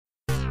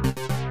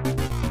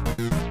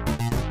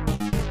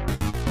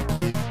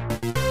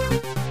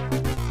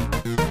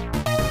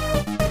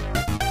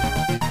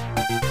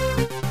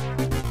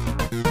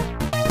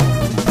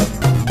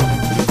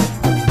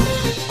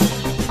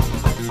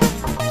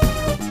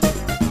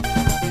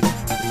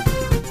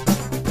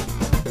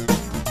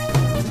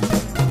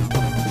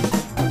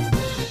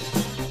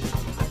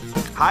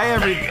Hi,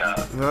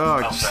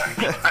 Sorry.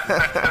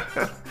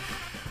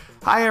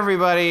 Hi,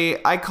 everybody.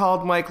 I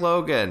called Mike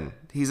Logan.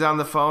 He's on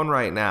the phone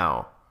right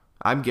now.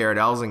 I'm Garrett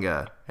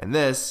Elzinga, and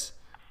this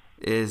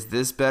is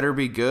This Better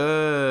Be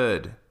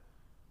Good.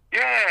 Yeah.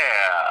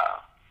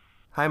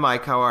 Hi,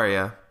 Mike. How are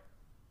you?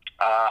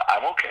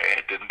 I'm okay.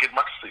 I didn't get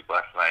much sleep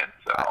last night,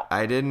 so.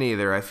 I didn't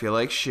either. I feel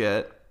like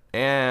shit,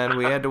 and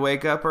we had to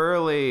wake up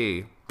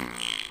early.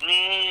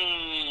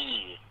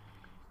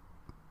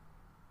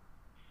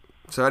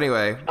 So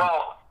anyway,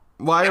 Well,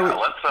 why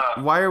let's,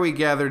 are we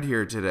gathered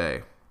here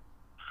today?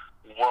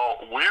 Well,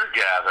 we're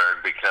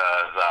gathered because,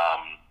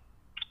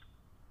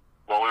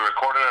 we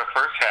recorded our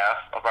first half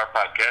of our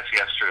podcast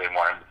yesterday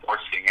morning before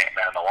seeing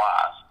Ant-Man and the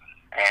Wasp,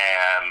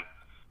 and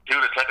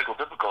due to technical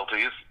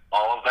difficulties,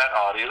 all of that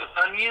audio is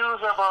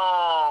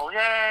unusable.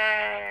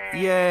 Yay!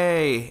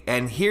 Yay!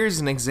 And here's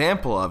an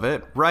example of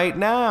it right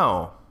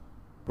now.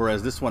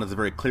 Whereas this one is a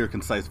very clear,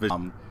 concise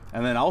vision.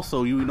 And then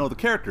also, you know the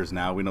characters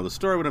now. We know the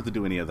story. We don't have to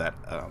do any of that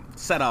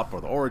setup or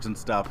the origin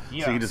stuff.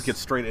 Yes. So you just get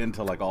straight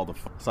into like all the.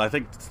 So I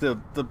think it's the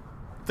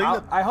thing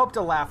I hope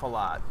to laugh a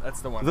lot. That's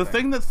the one. The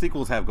thing that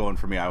sequels have going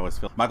for me, I always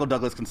feel, Michael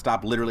Douglas can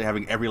stop literally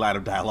having every line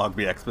of dialogue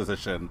be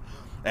exposition,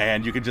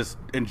 and you can just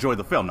enjoy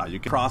the film. Now you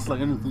can cross like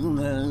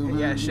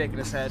shaking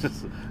his head,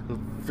 just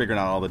figuring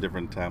out all the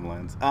different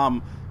timelines.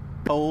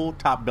 Whole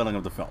top billing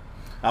of the film.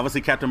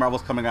 Obviously, Captain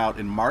Marvel's coming out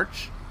in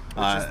March.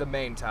 Which is the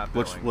main top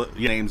billing. Which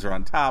names are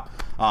on top.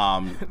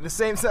 The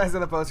same size on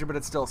the poster, but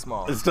it's still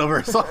small. It's still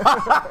very small.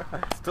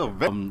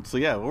 So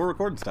yeah, we're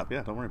recording stuff.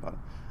 Yeah, don't worry about it.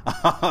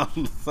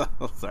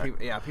 Sorry.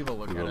 People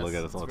look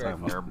at us all the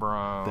time. They're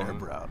brown. They're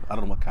brown. I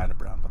don't know what kind of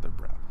brown, but they're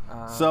brown. All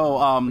right.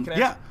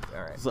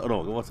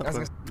 So, what's up?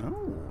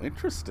 Oh,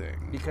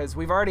 interesting. Because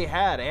we've already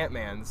had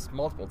Ant-Man's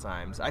multiple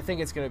times. I think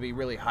it's going to be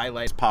really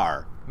highlighted.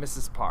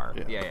 Mrs. Parr.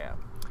 Yeah.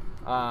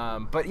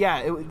 But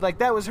yeah,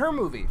 that was her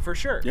movie for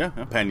sure. Yeah,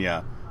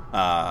 Pena.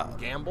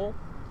 Gamble?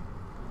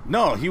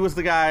 No, he was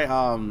the guy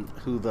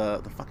who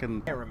the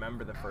fucking. I can't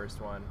remember the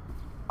first one.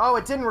 Oh,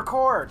 it didn't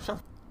record.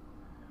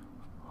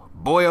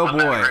 Boy, oh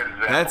boy,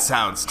 that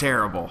sounds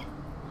terrible.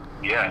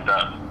 Yeah, it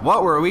does.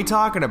 What were we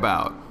talking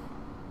about?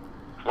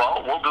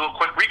 Well, we'll do a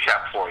quick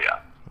recap for you.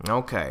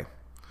 Okay.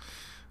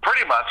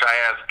 Pretty much, I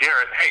asked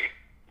Garrett, hey,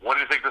 what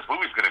do you think this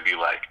movie's going to be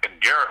like? And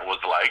Garrett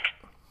was like,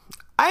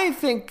 I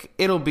think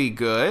it'll be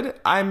good.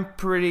 I'm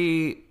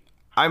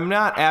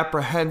not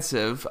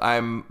apprehensive.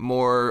 I'm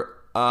more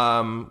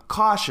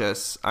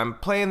cautious. I'm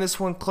playing this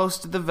one close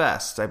to the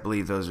vest. I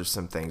believe those are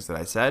some things that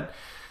I said.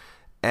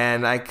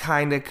 And I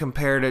kind of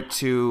compared it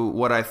to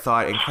what I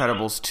thought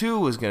Incredibles 2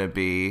 was going to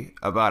be,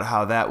 about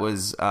how that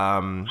was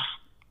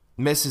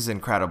Mrs.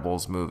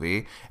 Incredible's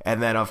movie.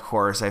 And then, of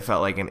course, I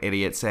felt like an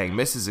idiot saying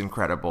Mrs.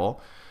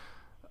 Incredible.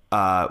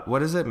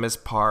 What is it? Miss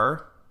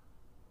Parr?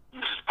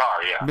 Mrs.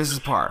 Parr, yeah.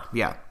 Mrs. Parr,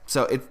 yeah.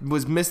 So it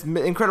was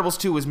Incredibles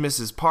 2 was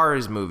Mrs.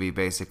 Parr's movie,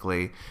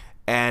 basically.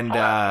 And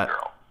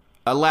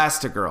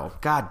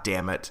Elastigirl. God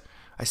damn it.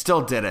 I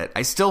still did it.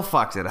 I still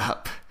fucked it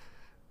up.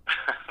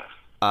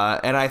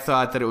 And I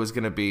thought that it was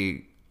going to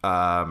be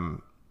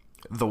the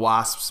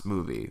Wasps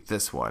movie,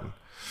 this one.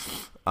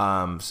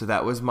 So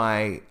that was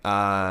my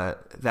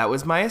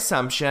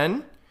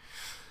assumption.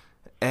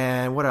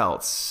 And what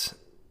else?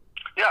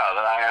 Yeah,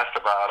 then I asked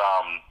about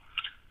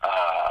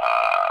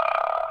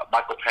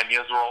Michael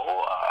Pena's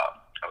role.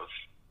 I was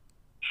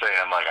saying,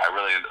 I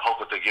really hope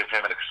that they give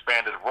him an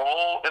expanded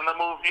role in the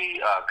movie,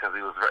 because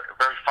he was very,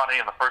 very funny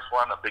in the first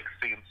one, a big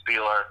scene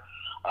stealer.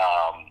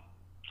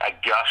 I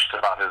gushed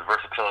about his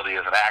versatility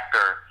as an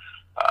actor,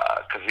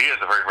 because he is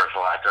a very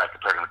versatile actor. I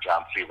compared him to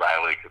John C.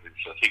 Reilly, because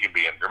he can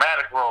be in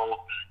dramatic roles,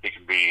 he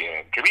can be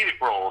in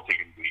comedic roles, he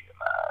can be in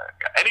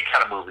any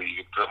kind of movie.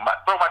 You can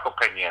throw Michael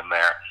Pena in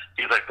there.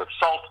 He's like the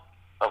salt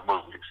of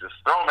movies. Just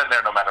throw him in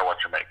there no matter what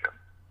you're making.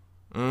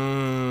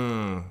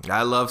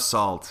 I love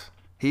Salt.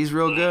 He's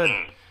real good.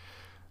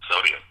 So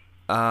do you.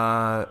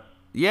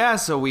 Yeah,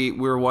 so we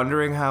were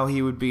wondering how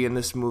he would be in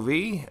this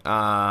movie.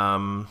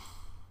 What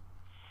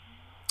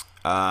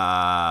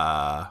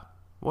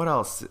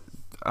else?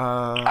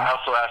 I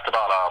also asked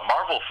about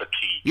Marvel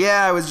fatigue.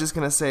 Yeah, I was just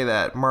gonna say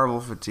that. Marvel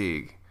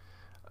fatigue.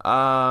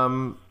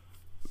 No,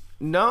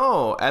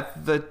 I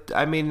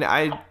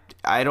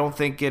don't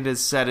think it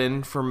is set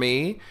in for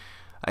me.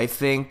 I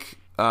think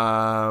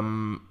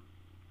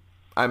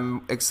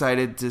I'm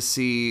excited to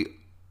see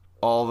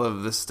all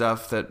of the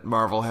stuff that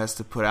Marvel has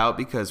to put out,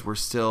 because we're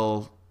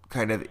still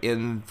kind of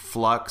in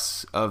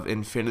flux of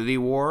Infinity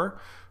War,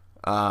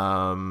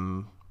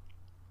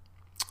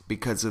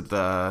 because of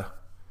the.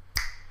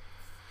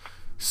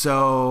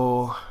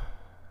 So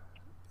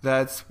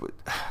that's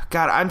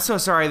God. I'm so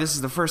sorry. This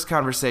is the first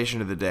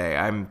conversation of the day.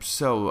 I'm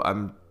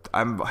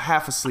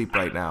half asleep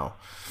right now.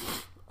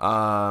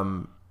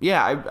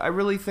 Yeah, I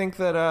really think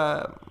that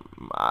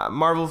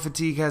Marvel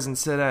fatigue hasn't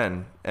set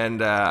in,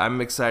 and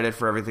I'm excited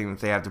for everything that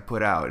they have to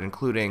put out,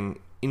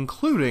 including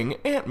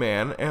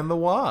Ant-Man and the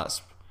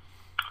Wasp.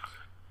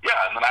 Yeah,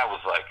 and then I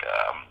was like,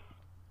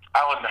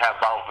 I wouldn't have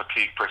Marvel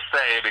fatigue per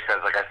se because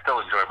like I still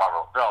enjoy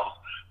Marvel films,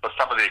 but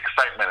some of the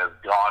excitement is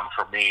gone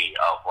for me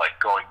of like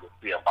going to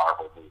see a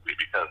Marvel movie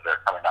because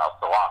they're coming out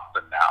so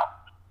often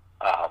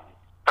now.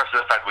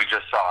 Especially the fact we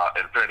just saw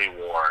Infinity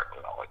War,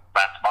 like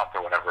last month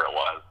or whatever it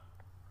was,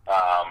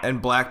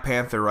 and Black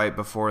Panther right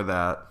before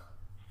that.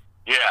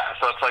 Yeah,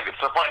 so it's like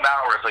it's the point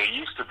now where it's like it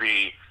used to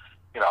be,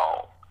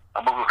 a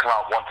movie would come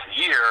out once a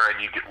year,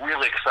 and you get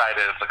really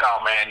excited. It's like,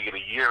 oh man, you get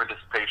a year of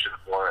anticipation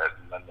for it,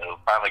 and then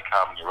it'll finally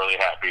come, and you're really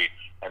happy.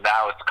 And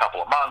now it's a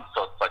couple of months,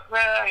 so it's like,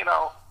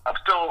 I'm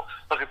still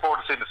looking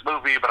forward to seeing this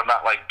movie, but I'm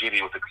not like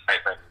giddy with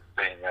excitement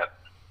seeing it.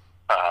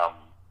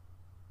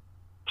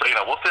 So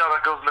we'll see how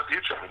that goes in the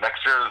future. I mean,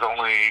 next year there's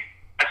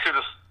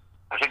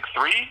I think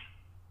 3.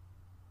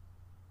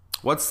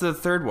 What's the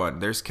third one?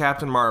 There's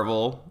Captain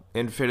Marvel,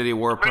 Infinity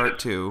War Part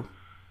 2.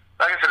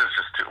 I guess it is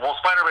just 2. Well,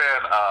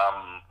 Spider-Man,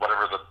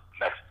 whatever the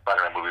next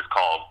Spider-Man movie is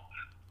called,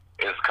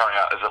 is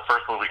the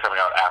first movie coming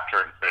out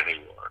after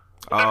Infinity War.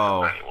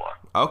 Infinity War.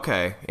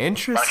 Okay.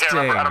 Interesting. I can't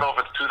remember. I don't know if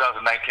it's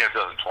 2019 or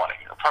 2020.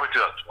 Probably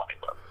 2020.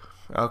 But.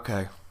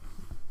 Okay.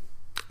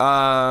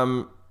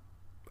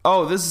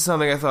 This is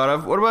something I thought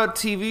of. What about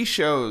TV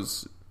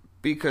shows?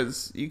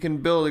 Because you can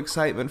build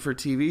excitement for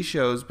TV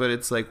shows, but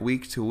it's like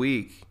week to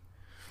week.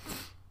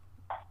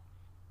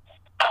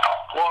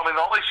 Well, I mean,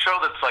 the only show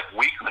that's like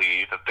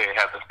weekly that they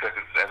have this good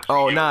is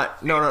MCU.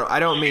 No.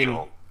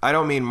 I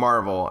don't mean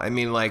Marvel. I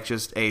mean like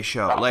just a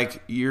show.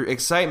 Like your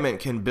excitement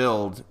can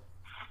build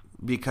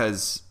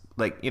because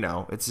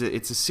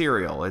it's a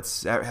serial.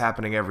 It's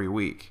happening every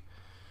week.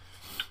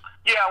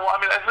 Yeah, well, I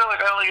mean, I feel like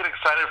I only get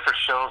excited for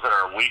shows that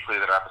are weekly,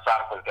 that are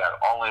episodic like that,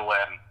 only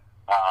when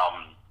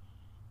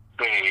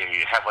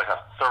they have like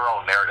a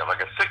thorough narrative. Like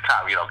a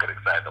sitcom, you don't get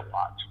excited to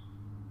watch,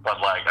 but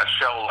like a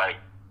show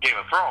like Game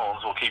of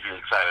Thrones will keep you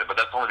excited, but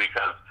that's only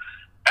because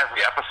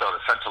every episode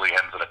essentially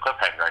ends in a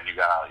cliffhanger, and you're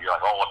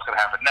like, oh, what's going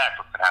to happen next?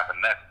 What's going to happen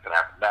next? What's going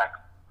to happen next?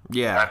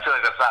 Yeah. And I feel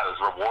like that's not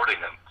as rewarding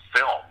in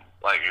film.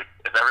 Like,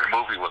 if every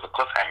movie was a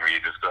cliffhanger,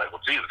 you'd just be like,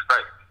 well, Jesus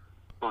Christ,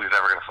 movie's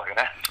never going to fucking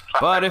end.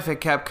 But if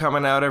it kept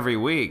coming out every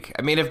week,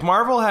 I mean, if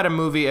Marvel had a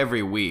movie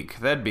every week,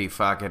 that'd be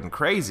fucking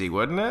crazy,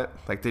 wouldn't it?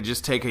 Like, they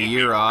just take a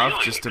year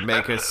off just to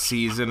make a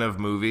season of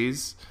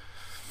movies.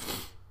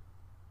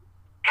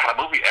 God,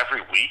 a movie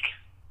every week?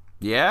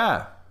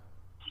 Yeah.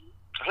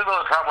 I think the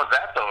only problem with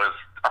that, though, is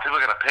are people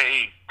going to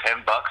pay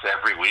 $10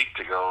 every week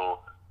to go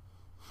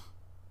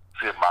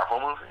see a Marvel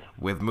movie?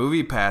 With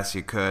Movie Pass,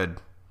 you could.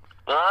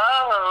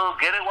 Oh,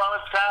 get it while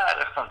it's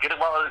hot. Get it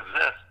while it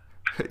exists.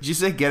 Did you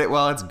say get it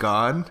while it's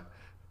gone?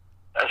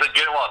 I said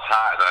get it while it's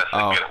hot. I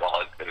said get it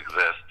while it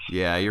exists.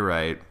 Yeah, you're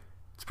right.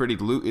 It's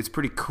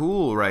pretty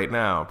cool right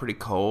now. Pretty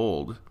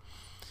cold.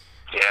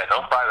 Yeah,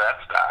 don't buy that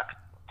stock.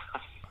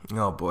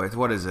 Oh, boy.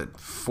 What is it?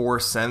 4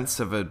 cents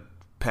of a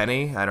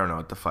penny? I don't know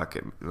what the fuck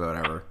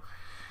whatever.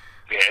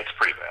 Yeah, it's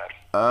pretty bad.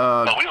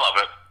 But we love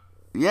it.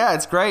 Yeah,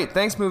 it's great.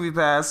 Thanks, Movie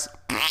Pass.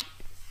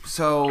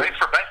 So thanks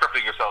for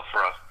bankrupting yourselves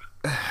for us.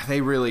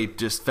 They really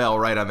just fell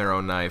right on their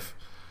own knife.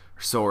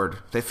 Sword.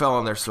 They fell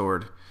on their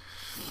sword.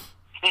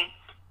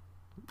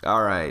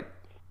 All right.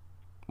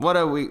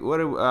 So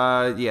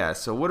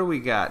what do we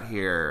got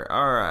here?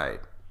 All right.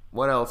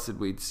 What else did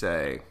we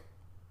say?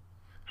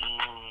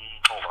 Hold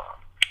on.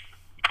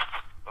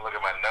 I'll look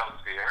at my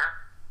notes here.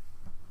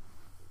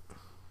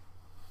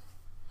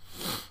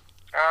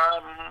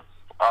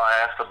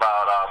 I asked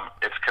about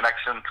its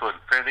connection to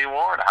Infinity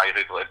War and how you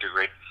think it'll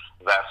integrate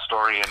that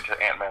story into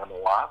Ant-Man and the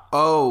Wasp.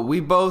 Oh, we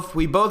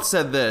both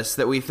said this,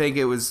 that we think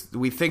it's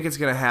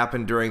going to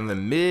happen during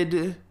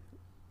the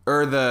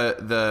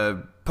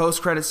the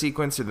post-credit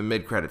sequence or the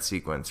mid-credit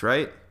sequence,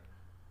 right?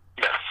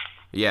 Yes.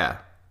 Yeah.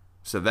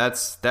 So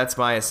that's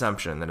my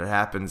assumption, that it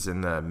happens in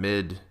the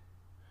mid-credits.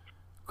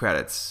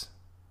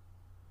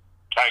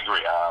 I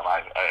agree.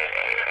 I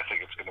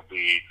think it's going to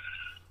be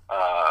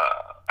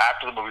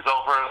after the movie's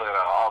over,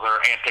 all their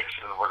antics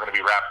were going to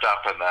be wrapped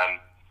up, and then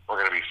we're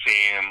going to be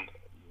seeing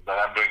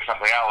them doing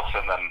something else,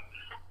 and then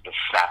the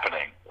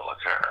snappening will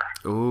occur.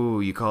 Ooh,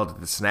 you called it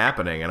the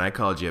snappening, and I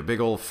called you a big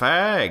old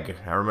fag.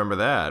 I remember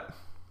that.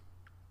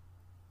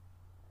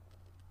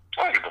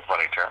 I think it's a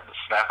funny term, the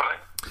snappening.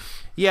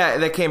 Yeah,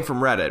 that came from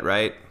Reddit,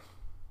 right?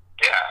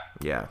 Yeah.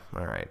 Yeah,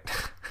 all right.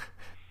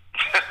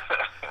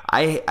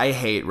 I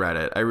hate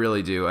Reddit. I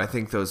really do. I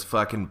think those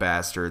fucking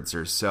bastards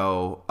are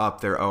so up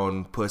their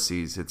own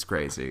pussies. It's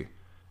crazy.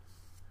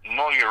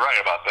 No, you're right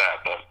about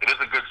that, but it is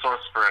a good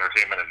source for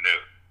entertainment and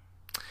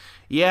news.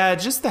 Yeah,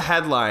 just the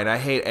headline. I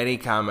hate any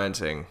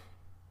commenting.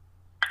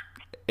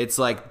 It's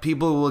like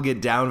people will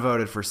get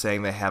downvoted for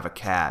saying they have a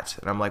cat.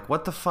 And I'm like,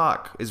 what the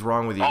fuck is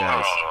wrong with you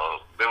guys? No.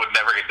 They would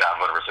never get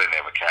downvoted for saying they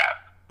have a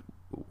cat.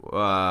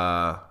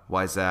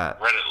 Why's that?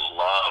 Reddit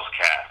loves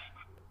cats.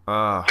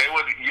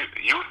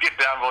 You would get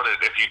downvoted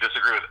if you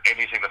disagree with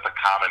anything that's a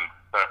common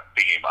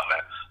theme on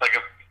that. Like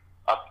if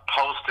a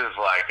post is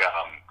like,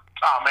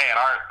 oh man,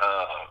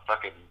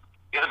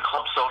 isn't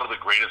club soda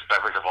the greatest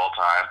beverage of all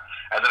time?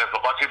 And then if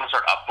a bunch of people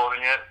start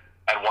upvoting it,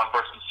 and one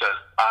person says,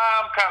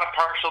 I'm kind of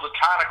partial to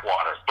tonic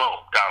water, boom,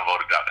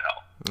 downvoted down to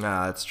hell.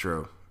 Nah, that's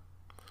true.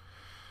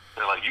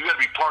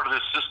 part of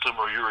this system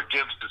or you're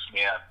against this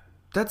man.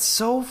 That's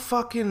so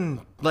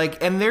fucking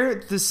like, and they're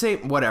the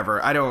same. Whatever.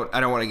 I don't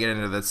want to get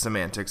into the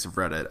semantics of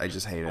Reddit. I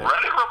just hate it. Reddit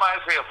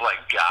reminds me of like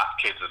goth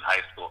kids in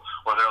high school,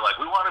 where they're like,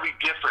 "We want to be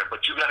different,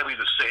 but you got to be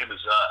the same as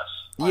us."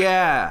 Like,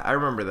 yeah, I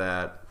remember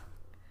that.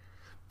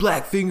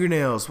 Black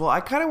fingernails. Well,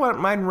 I kind of want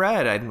mine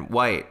red and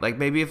white. Like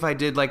maybe if I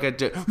did like a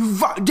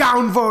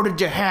downvoted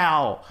to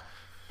hell.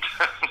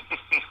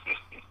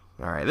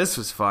 All right, this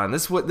was fun.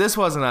 This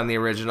wasn't on the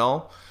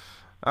original.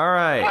 All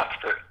right.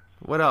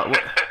 What else?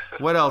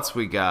 What else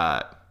we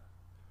got?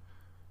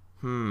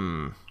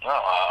 Well,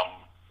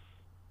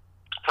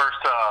 first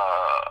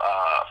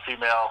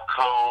female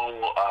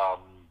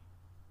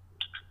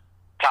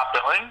top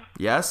billing.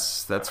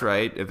 Yes, that's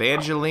right.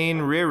 Evangeline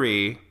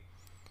Riri.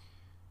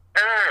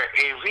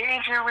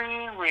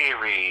 Evangeline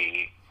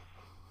Riri.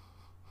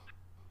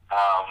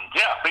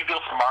 Yeah, big deal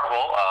for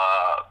Marvel.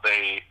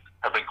 They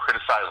have been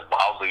criticized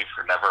wildly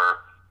for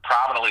never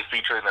prominently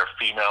featuring their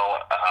female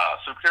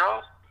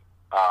superheroes.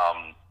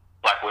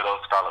 Black Widow,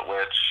 Scarlet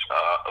Witch,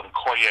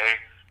 Okoye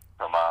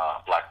from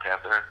Black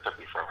Panther. Took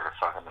me forever to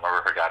fucking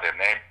remember her goddamn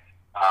name.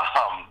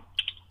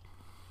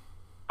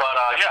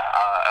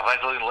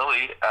 Evangeline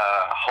Lilly,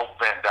 Hope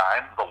Van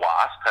Dyne, the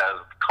Wasp,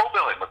 has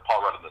co-billing with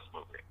Paul Rudd in this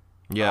movie.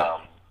 Yeah.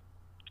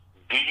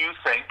 Do you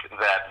think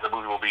that the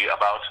movie will be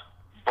about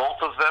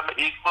both of them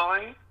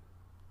equally?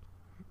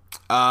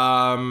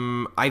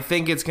 I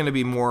think it's going to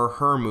be more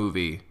her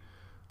movie,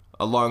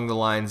 along the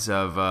lines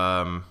of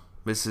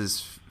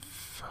Mrs.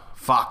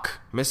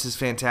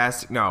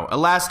 Fantastic. No,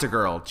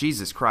 Elastigirl.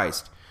 Jesus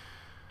Christ.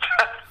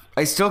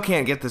 I still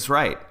can't get this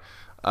right.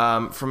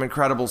 From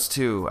Incredibles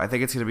 2. I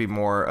think it's going to be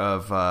more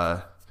of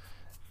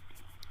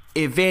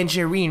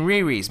Evangeline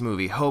Riri's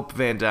movie, Hope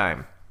Van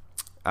Dyne.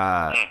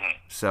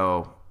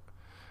 So,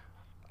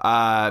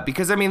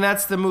 because I mean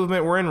that's the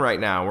movement we're in right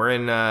now. We're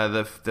in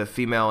the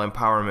female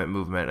empowerment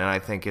movement, and I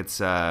think it's.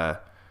 I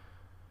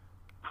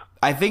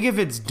think if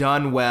it's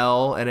done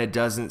well and it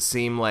doesn't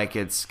seem like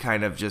it's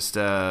kind of just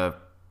a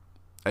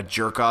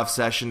jerk off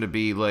session to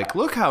be like,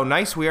 look how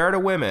nice we are to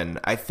women,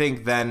 I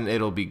think then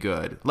it'll be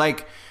good.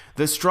 Like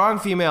the strong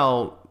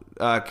female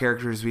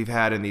characters we've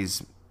had in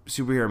these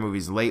superhero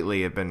movies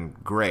lately have been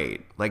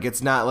great. Like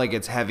it's not like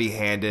it's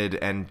heavy-handed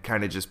and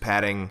kind of just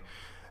patting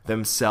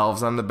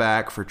themselves on the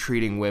back for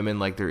treating women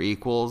like they're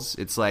equals.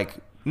 It's like,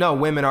 no,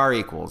 women are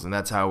equals, and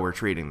that's how we're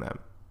treating them.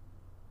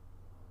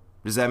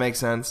 Does that make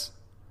sense?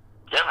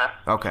 Yeah, man.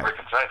 Okay. Very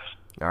concise.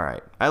 All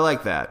right. I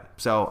like that.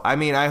 So, I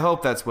mean, I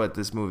hope that's what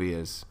this movie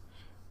is.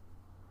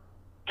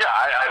 Yeah,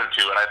 I do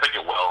too, and I think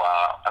it will.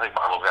 I think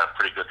Marvel's got a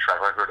pretty good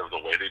track record of the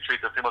way they treat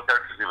the female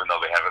characters, even though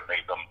they haven't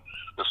made them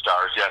the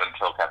stars yet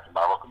until Captain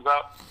Marvel comes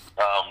out.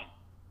 So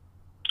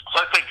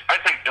I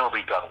think it'll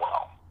be done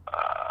well.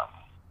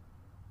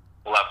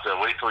 We'll have to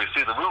wait till we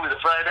see the movie to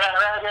find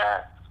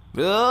out.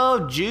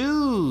 Oh,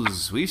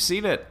 Jews. We've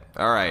seen it.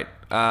 All right.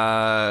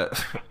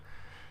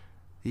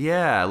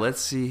 Yeah,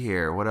 let's see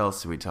here. What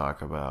else do we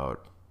talk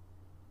about?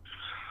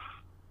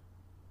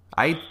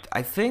 I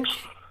think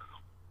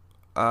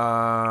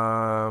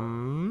Yeah.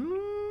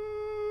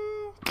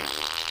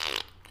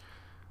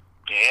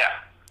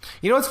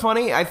 You know what's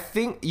funny? I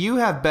think you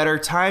have better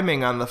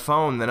timing on the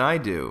phone than I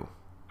do.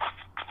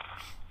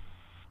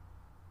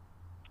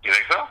 You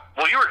think so?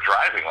 Well, you were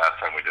driving last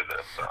time we did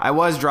this. So. I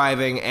was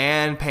driving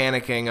and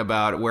panicking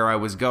about where I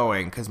was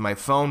going because my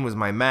phone was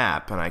my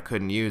map and I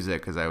couldn't use it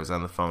because I was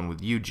on the phone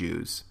with you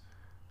Jews.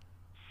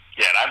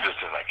 Yeah, and I'm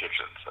just in my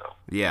kitchen, so.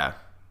 Yeah.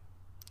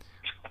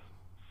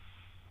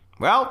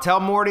 Well, tell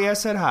Morty I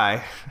said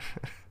hi.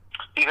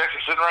 He's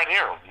actually sitting right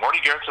here. Morty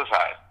Garrett says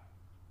hi.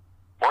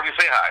 Morty,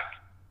 say hi.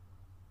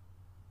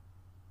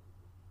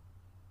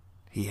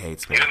 He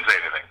hates me. He didn't say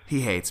anything.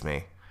 He hates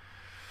me.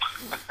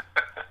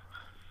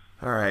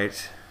 All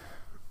right.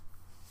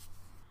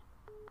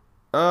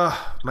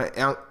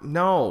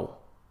 No.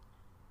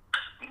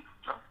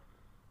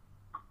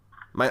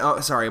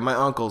 Sorry, my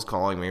uncle's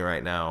calling me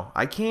right now.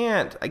 I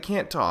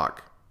can't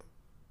talk.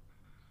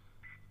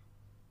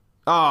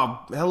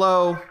 Oh,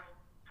 hello.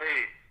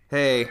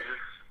 Hey. Is this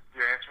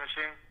your answer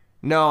machine?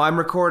 No, I'm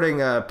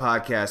recording a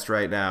podcast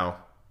right now.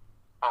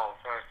 Oh,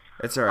 sorry.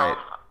 It's all right.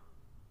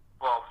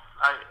 Well,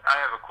 I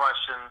have a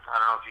question. I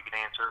don't know if you can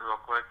answer it real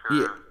quick.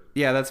 Or...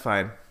 Yeah, that's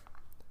fine.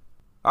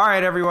 All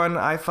right, everyone.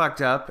 I fucked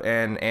up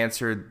and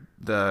answered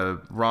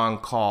the wrong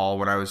call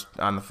when I was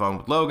on the phone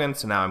with Logan,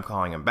 so now I'm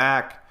calling him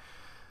back.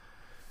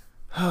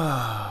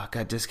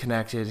 Got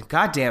disconnected.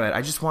 God damn it.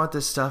 I just want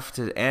this stuff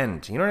to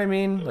end. You know what I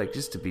mean? Like,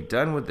 just to be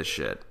done with the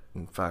shit.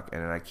 And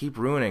I keep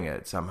ruining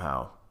it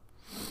somehow.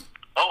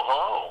 Oh,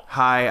 hello.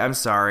 Hi, I'm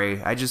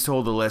sorry. I just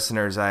told the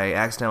listeners I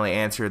accidentally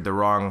answered the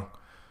wrong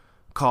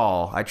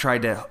call. I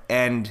tried to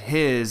end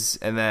his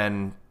and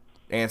then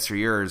answer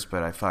yours,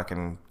 but I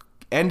fucking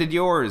ended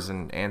yours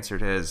and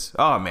answered his.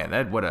 Oh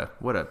man, what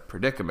a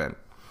predicament.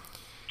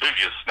 Dude,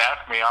 you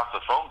snapped me off the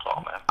phone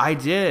call, man. I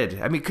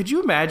did. I mean, could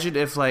you imagine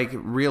if like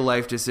real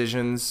life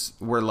decisions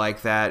were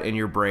like that in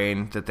your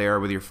brain that they are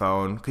with your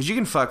phone? Because you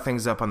can fuck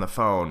things up on the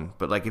phone,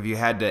 but like if you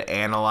had to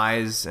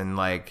analyze and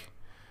like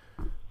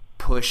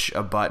push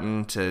a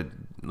button to,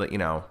 you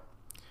know,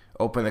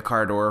 open the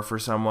car door for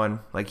someone.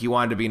 Like, you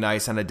wanted to be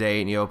nice on a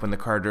date and you opened the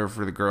car door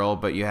for the girl,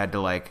 but you had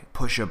to, like,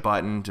 push a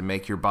button to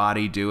make your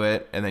body do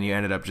it, and then you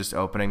ended up just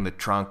opening the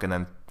trunk and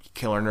then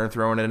killing her,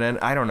 throwing it in.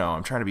 I don't know.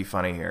 I'm trying to be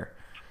funny here.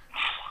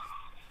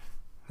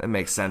 That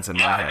makes sense in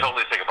my head. I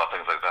totally think about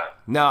things like that.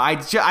 No,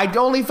 I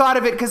only thought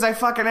of it because I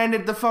fucking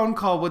ended the phone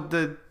call with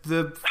the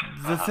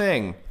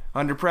thing.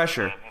 Under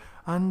pressure.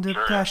 Under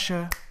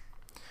pressure.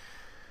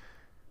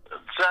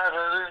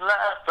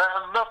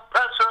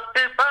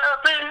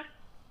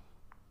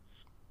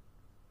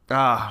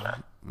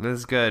 Ah, this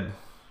is good.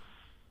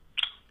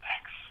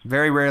 Thanks.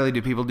 Very rarely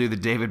do people do the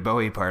David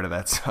Bowie part of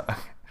that song. It's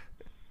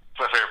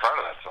my favorite part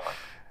of that song.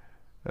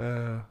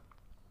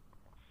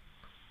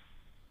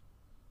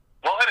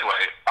 Well,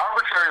 anyway,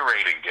 arbitrary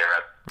rating,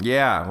 Garrett.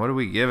 Yeah, what do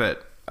we give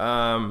it?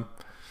 I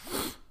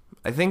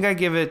think I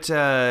give it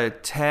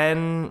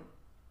 10.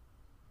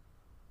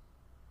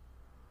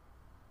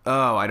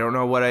 Oh, I don't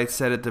know what I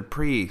said at the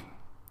pre.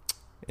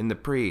 In the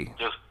pre.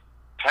 Just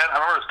 10. I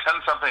remember it was 10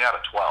 something out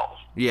of 12.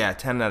 Yeah,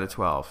 10 out of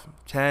 12.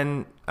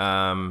 10.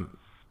 I'll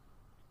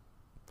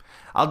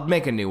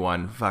make a new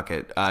one. Fuck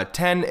it.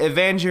 10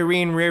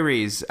 Evangeline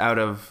Riris out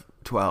of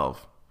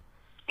 12.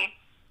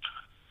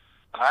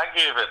 I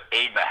gave it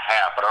 8.5,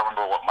 but I don't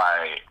remember what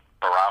my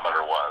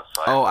barometer was.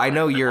 So I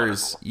know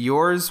yours.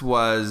 Yours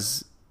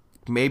was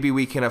maybe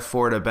we can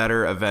afford a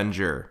better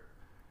Avenger.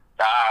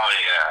 Oh,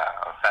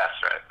 yeah.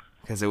 That's right.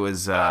 Because it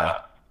was,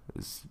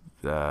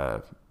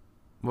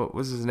 what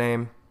was his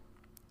name?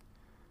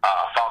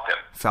 Falcon.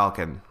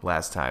 Falcon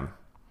last time.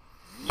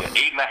 Yeah,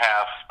 8.5.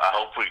 I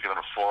hope we can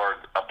afford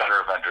a better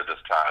Avenger this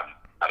time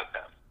out of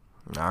 10.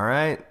 All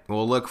right,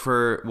 we'll look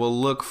for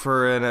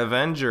an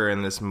Avenger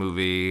in this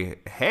movie.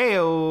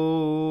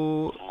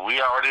 Hey-o.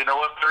 We already know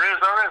what there is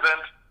or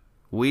isn't.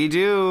 We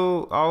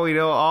do. Oh, we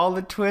know all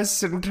the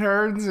twists and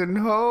turns, and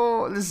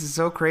this is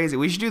so crazy.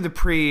 We should do the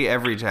pre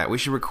every time. We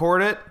should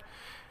record it,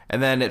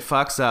 and then it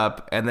fucks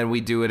up, and then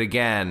we do it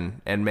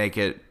again and make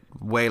it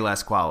way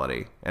less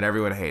quality, and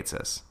everyone hates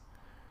us.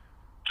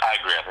 I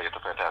agree. I think it's a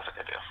fantastic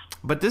idea.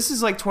 But this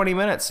is like 20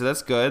 minutes, so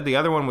that's good. The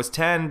other one was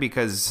 10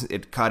 because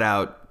it cut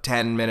out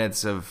 10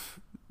 minutes of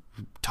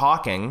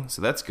talking,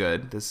 so that's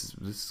good. This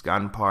is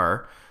on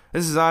par.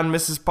 This is on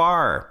Mrs.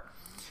 Parr.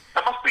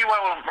 That must be why,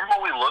 remember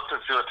when we looked to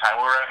see what time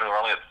we were at and we were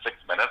only at 6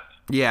 minutes?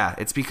 Yeah,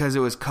 it's because it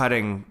was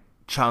cutting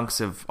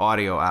chunks of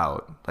audio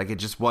out. Like, it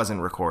just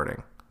wasn't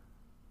recording.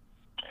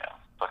 Yeah,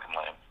 fucking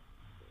lame.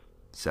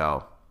 So.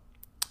 All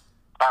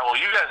right, well,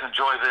 you guys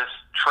enjoy this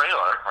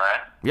trailer,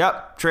 right?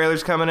 Yep,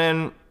 trailer's coming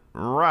in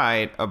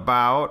right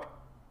about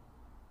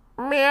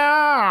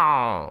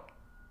meow.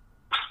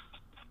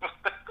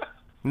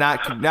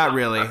 Not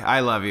really. I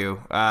love you.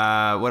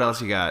 What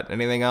else you got?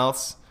 Anything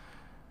else?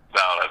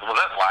 No, was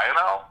that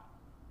Lionel?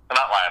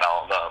 Not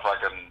Lionel. The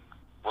fucking,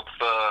 what's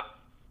the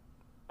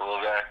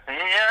little guy?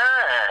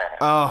 Yeah.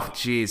 Oh,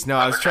 jeez. No,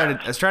 I was trying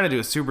to do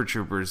a Super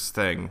Troopers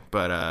thing,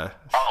 but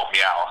Oh,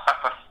 meow.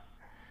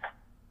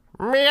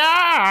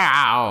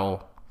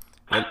 meow.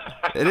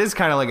 It is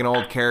kind of like an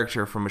old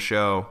character from a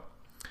show.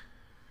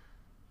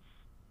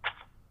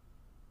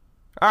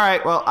 All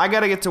right, well, I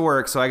gotta get to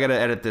work, so I gotta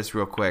edit this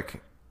real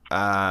quick. All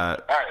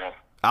right, man.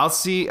 I'll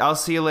see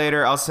you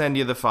later. I'll send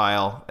you the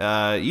file.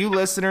 You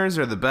listeners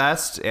are the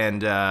best,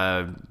 and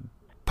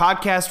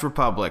Podcast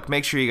Republic.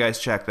 Make sure you guys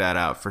check that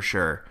out for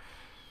sure.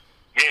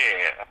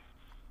 Yeah.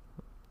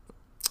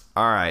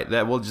 All right,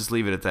 we'll just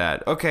leave it at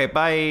that. Okay,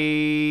 bye.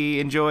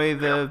 Enjoy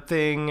the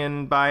thing,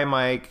 and bye,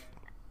 Mike.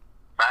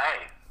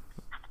 Bye.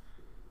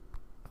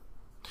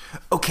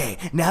 Okay,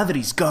 now that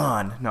he's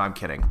gone. No, I'm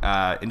kidding.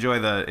 Enjoy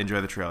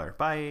the trailer.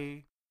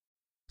 Bye.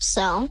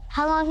 So,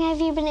 how long have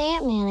you been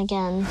Ant-Man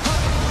again?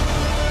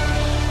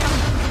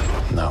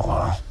 Not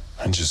long.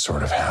 It just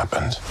sort of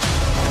happened.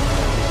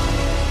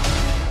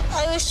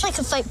 I wish I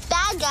could fight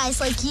bad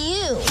guys like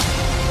you.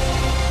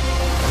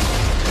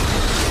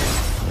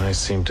 I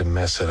seem to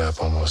mess it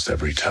up almost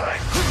every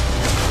time.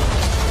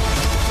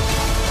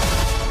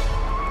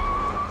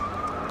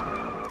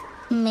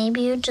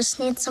 Maybe you just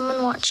need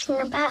someone watching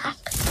your back.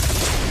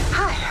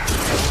 Hi.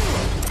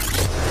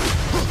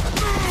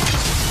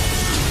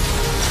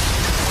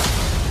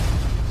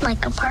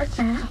 Like a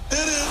partner.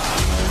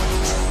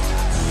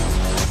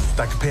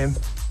 Dr. Pym,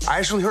 I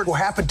actually heard what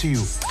happened to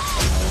you.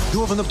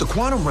 You opened up the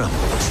quantum realm.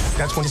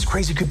 That's when this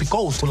crazy creepy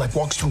ghost who like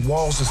walks through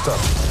walls and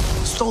stuff.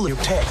 Stole your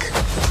tech.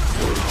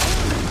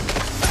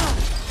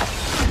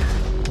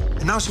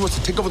 And now she wants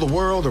to take over the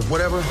world or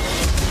whatever.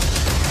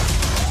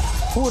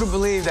 Who would have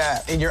believed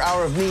that in your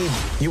hour of need,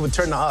 you would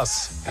turn to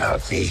us?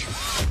 Not me.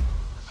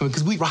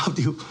 Because we robbed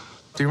you.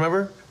 Do you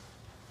remember?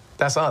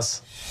 That's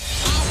us.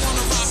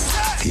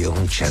 The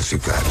only chance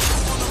we've got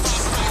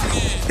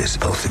is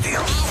both of you.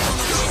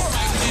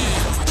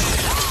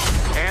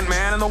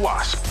 Ant-Man and the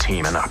Wasp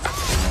teaming up.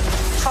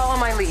 Follow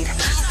my lead.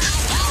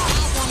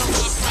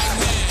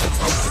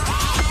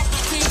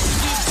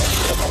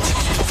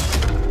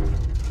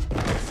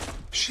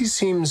 She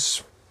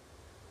seems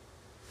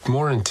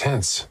more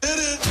intense. Get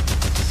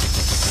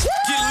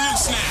loose.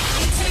 No,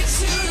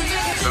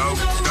 no.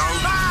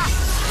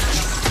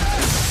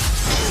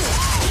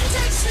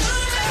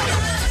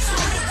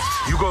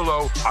 You go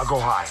low, I'll go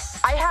high.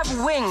 I have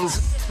wings.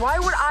 Why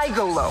would I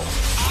go low?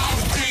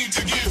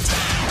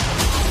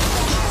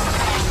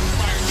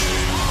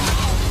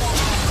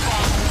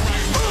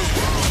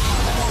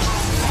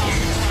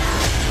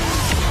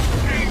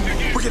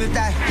 We're gonna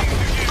die.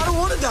 I don't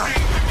wanna die.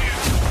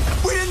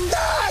 We didn't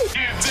die!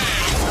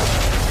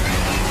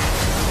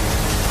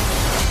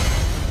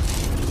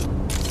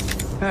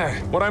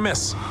 Hey, what'd I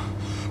miss?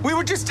 We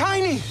were just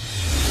tiny.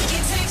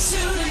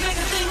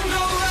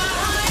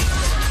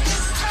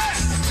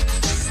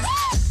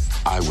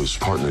 I was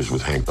partners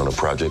with Hank on a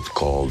project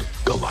called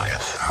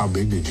Goliath. How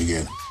big did you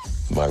get?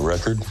 My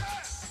record,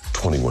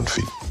 21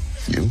 feet.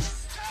 You?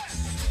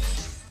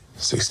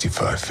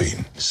 65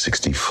 feet.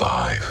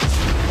 65.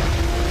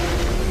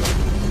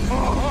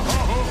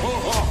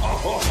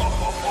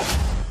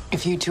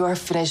 If you two are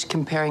finished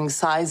comparing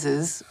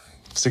sizes,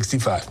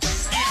 65.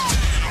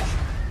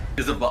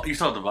 Is you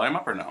still have the volume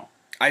up or no?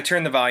 I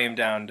turned the volume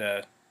down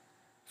to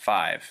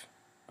 5.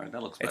 All right,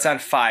 that looks better. It's on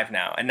 5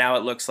 now, and now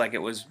it looks like it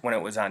was when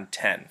it was on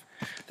 10.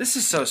 This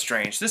is so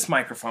strange. This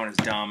microphone is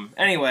dumb.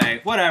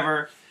 Anyway,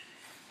 whatever.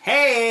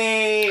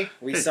 Hey!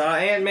 We saw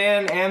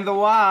Ant-Man and the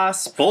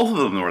Wasp. Both of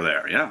them were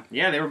there, yeah.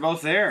 Yeah, they were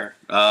both there.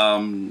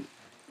 Garrett,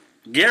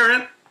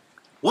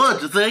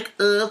 what'd you think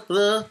of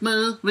the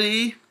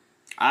movie?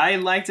 I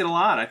liked it a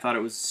lot. I thought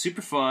it was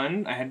super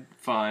fun. I had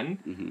fun.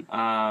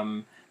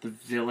 Mm-hmm. The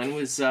villain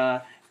was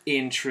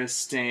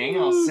interesting.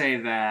 I'll say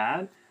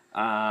that.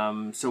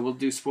 So we'll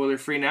do spoiler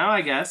free now,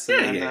 I guess.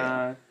 And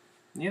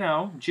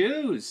then,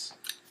 Jews.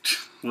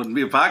 Wouldn't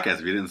be a podcast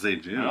if you didn't say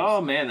Jews. Oh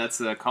man, that's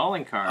the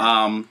calling card.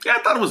 Yeah, I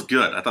thought it was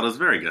good. I thought it was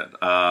very good.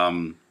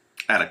 I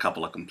had a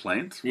couple of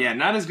complaints. Yeah,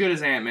 not as good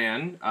as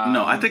Ant-Man.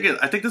 No, I think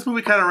this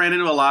movie kind of ran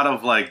into a lot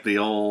of like the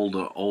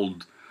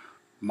old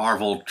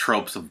Marvel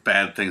tropes of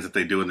bad things that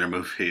they do in their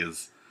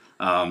movies.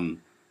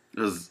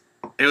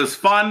 It was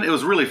fun. It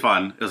was really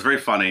fun. It was very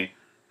funny.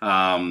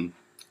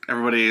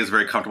 Everybody is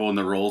very comfortable in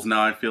their roles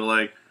now, I feel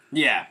like.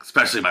 Yeah.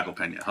 Especially Michael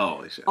Pena.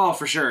 Holy shit. Oh,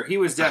 for sure. He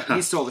was definitely,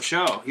 he stole the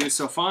show. He was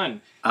so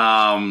fun.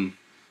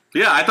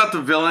 Yeah, I thought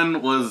the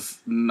villain was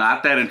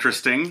not that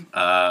interesting.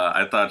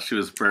 I thought she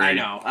was very... I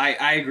know.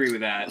 I agree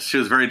with that. She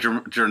was very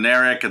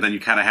generic, and then you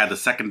kind of had the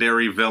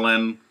secondary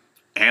villain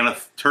and a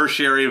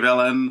tertiary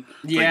villain.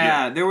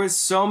 Yeah, there was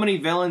so many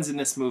villains in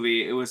this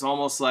movie. It was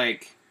almost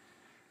like...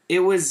 It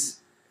was...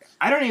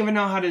 I don't even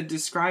know how to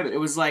describe it. It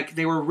was like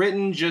they were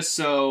written just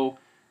so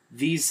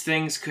these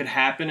things could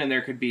happen and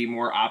there could be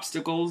more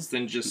obstacles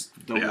than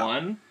just the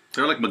one.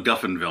 They were like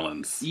MacGuffin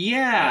villains.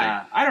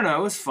 Yeah. I don't know.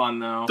 It was fun,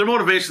 though. Their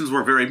motivations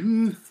were very...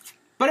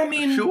 But I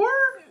mean...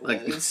 Sure?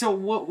 Like, so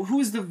who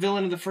was the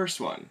villain of the first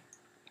one?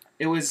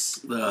 It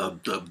was...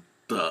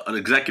 an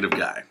executive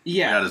guy.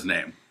 Yeah. I got his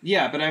name.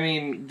 Yeah, but I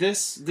mean,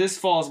 this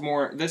falls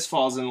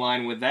in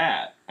line with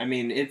that. I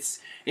mean, it's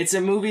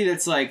a movie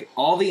that's like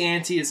all the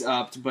ante is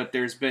upped, but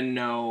there's been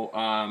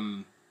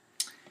no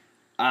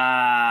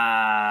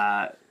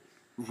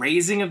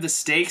raising of the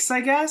stakes, I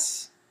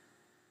guess.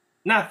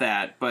 Not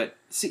that, but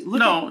see,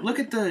 look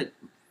at the.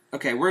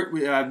 Okay,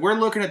 we're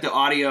looking at the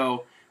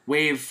audio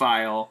wave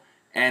file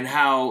and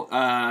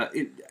how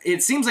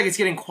it seems like it's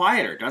getting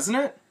quieter, doesn't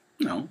it?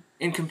 No.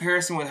 In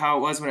comparison with how it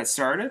was when it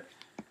started.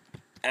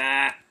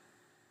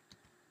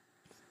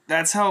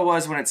 That's how it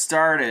was when it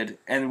started,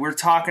 and we're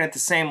talking at the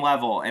same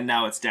level, and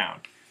now it's down.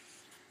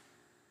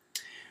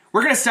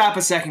 We're gonna stop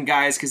a second,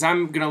 guys, because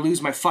I'm gonna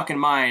lose my fucking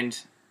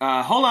mind.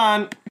 Hold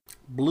on.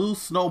 Blue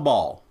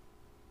Snowball.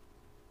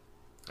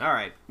 All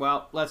right.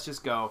 Well, let's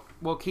just go.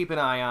 We'll keep an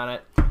eye on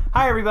it.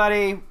 Hi,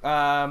 everybody.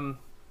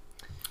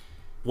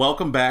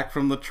 Welcome back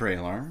from the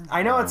trailer.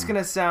 I know it's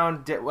gonna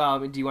sound. Well,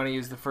 do you want to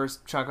use the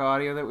first chunk of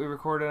audio that we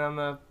recorded on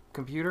the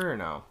computer, or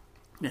no?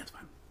 Yeah, it's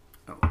fine.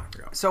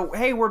 So,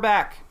 hey, we're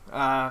back.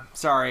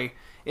 Sorry.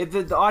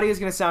 The audio is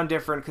going to sound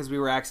different because we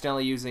were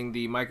accidentally using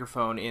the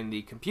microphone in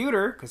the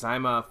computer because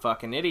I'm a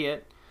fucking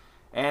idiot.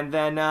 And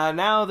then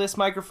now this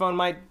microphone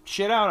might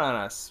shit out on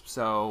us,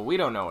 so we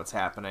don't know what's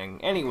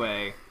happening.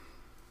 Anyway,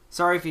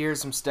 sorry if you hear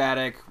some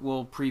static.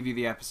 We'll preview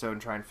the episode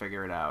and try and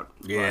figure it out.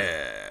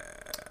 Yeah.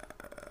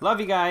 But love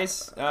you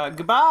guys.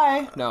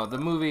 Goodbye. No, the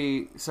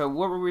movie... So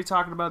what were we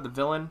talking about? The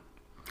villain?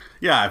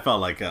 Yeah, I felt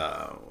like,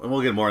 and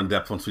we'll get more in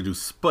depth once we do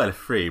Spoiler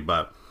Free,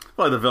 but I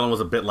felt like the villain was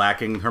a bit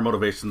lacking. Her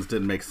motivations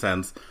didn't make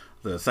sense.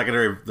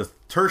 The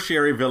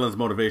tertiary villain's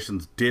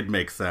motivations did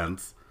make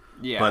sense.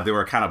 Yeah. But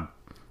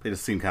they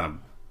just seemed kind of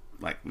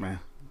like, meh.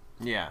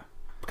 Yeah.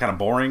 Kind of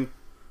boring.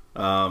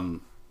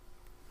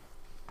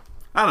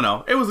 I don't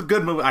know. It was a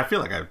good movie. I feel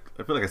like I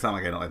sound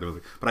like I don't like the movie,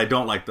 but I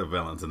don't like the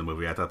villains in the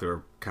movie. I thought they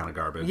were kind of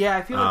garbage. Yeah,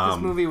 I feel like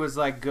this movie was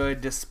like good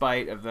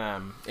despite of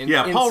them.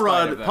 Paul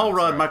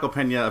Rudd, Michael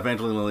Pena,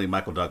 Evangeline Lilly,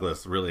 Michael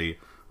Douglas really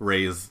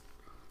raised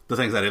the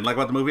things I didn't like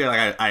about the movie.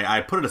 Like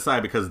I put it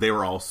aside because they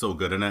were all so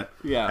good in it.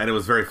 Yeah, and it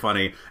was very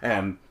funny.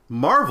 And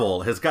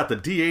Marvel has got the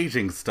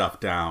de-aging stuff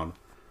down.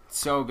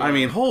 So good. I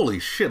mean, holy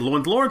shit.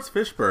 When Lawrence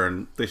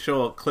Fishburne, they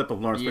show a clip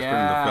of Lawrence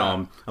Fishburne in the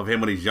film of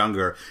him when he's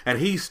younger, and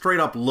he straight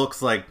up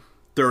looks like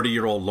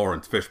 30-year-old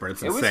Lawrence Fishburne.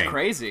 It's insane. It was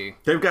crazy.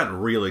 They've gotten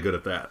really good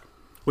at that.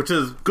 Which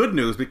is good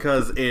news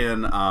because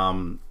in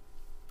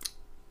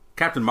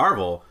Captain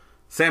Marvel,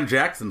 Sam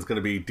Jackson's going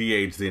to be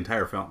de-aged the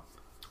entire film.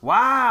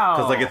 Wow.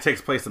 Because, like, it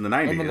takes place in the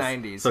 90s. In the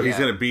 90s, So he's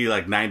going to be,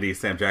 like, 90s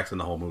Sam Jackson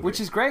the whole movie.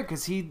 Which is great,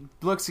 because he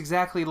looks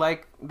exactly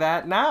like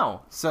that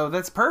now. So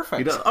that's perfect.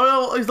 He does.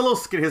 Oh, well, he's a little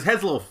skinny. His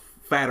head's a little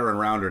fatter and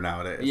rounder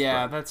nowadays.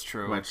 Yeah, that's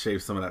true. Might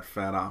shave some of that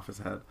fat off his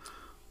head.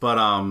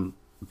 But,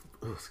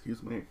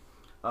 excuse me.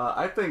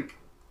 I think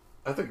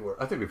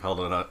we've held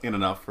it in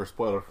enough for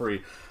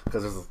spoiler-free,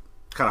 because it's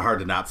kind of hard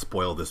to not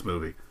spoil this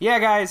movie. Yeah,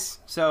 guys.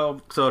 So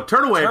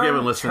turn away if you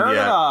haven't listened yet. Turn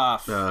it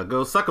off.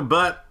 Go suck a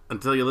butt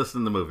until you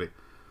listen to the movie.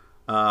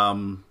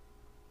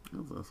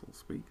 This will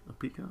speak a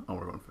peek out. Oh,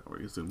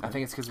 we're zooming. I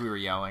think it's because we were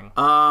yelling.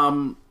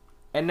 And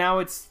now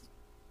it's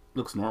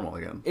looks normal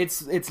again.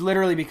 It's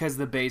literally because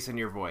the bass in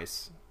your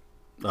voice.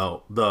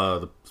 Oh,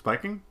 the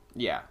spiking?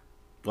 Yeah.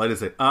 Why did it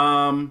say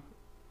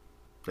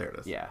there it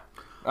is. Yeah.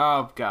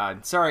 Oh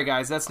God. Sorry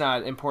guys, that's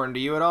not important to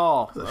you at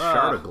all. Is it a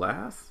shard of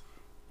glass?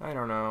 I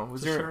don't know.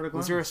 Was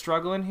there a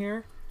struggle in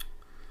here?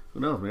 Who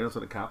knows? Maybe that's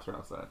what the cops are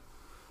outside.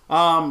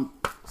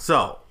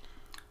 So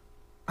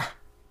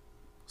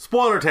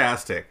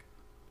spoiler-tastic.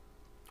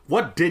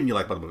 What didn't you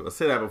like about the movie? Let's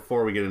say that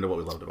before we get into what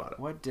we loved about it.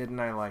 What didn't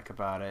I like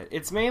about it?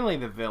 It's mainly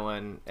the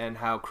villain and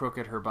how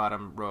crooked her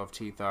bottom row of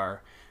teeth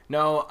are.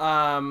 No,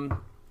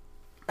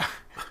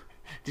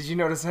 did you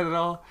notice that at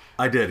all?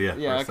 I did, yeah,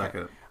 for a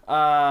second.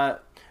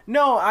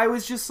 No, I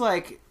was just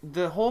like,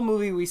 the whole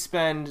movie we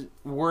spend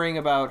worrying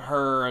about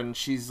her, and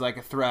she's like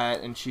a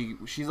threat, and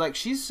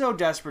she's so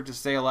desperate to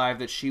stay alive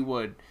that she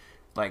would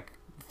like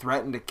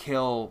threaten to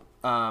kill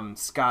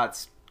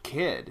Scott's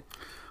kid.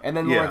 And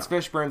then Lawrence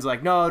Fishburne's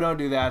like, no, don't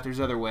do that. There's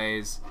other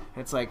ways.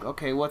 And it's like,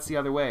 okay, what's the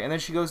other way? And then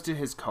she goes to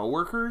his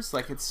coworkers.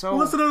 Like, it's so... Well,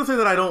 that's another thing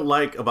that I don't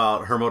like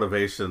about her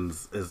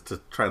motivations is to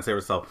try and save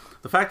herself.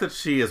 The fact that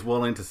she is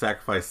willing to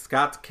sacrifice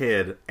Scott's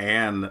kid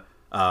and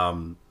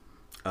Janet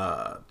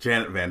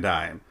Van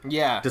Dyne.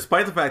 Yeah.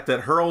 Despite the fact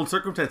that her own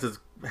circumstances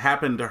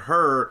happened to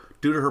her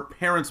due to her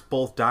parents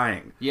both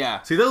dying.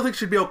 Yeah. See, they don't think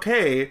she'd be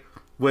okay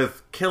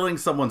with killing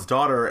someone's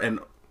daughter and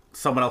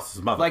someone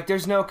else's mother. Like,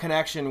 there's no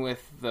connection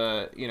with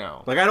the,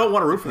 Like, I don't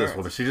want to root for this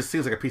woman. She just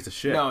seems like a piece of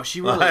shit. No,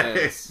 she really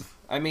is.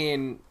 I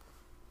mean,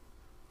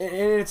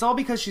 it's all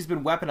because she's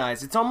been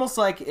weaponized. It's almost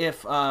like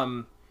if,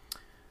 the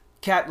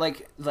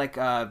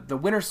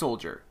Winter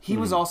Soldier, he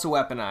was also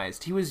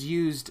weaponized. He was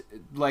used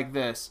like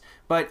this,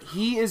 but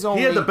he is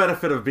only... He had the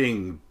benefit of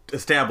being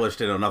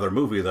established in another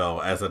movie, though,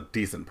 as a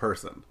decent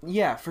person.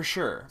 Yeah, for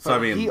sure. But so, I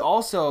mean... he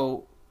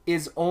also...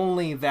 is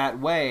only that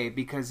way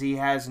because he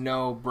has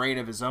no brain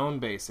of his own,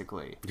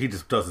 basically. He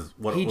just does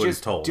what he's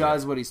told. He just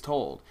does what he's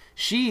told.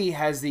 She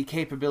has the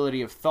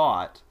capability of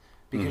thought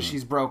because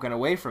she's broken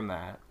away from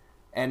that,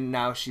 and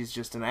now she's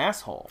just an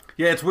asshole.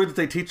 Yeah, it's weird that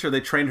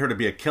they trained her to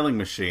be a killing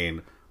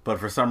machine, but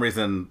for some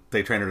reason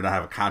they trained her to not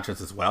have a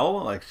conscience as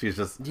well. Like, she's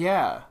just...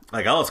 Yeah.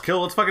 Like, let's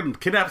fucking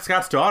kidnap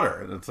Scott's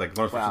daughter. And it's like...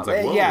 Wow.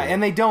 Like, whoa. Yeah,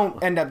 and they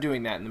don't end up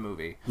doing that in the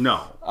movie.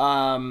 No.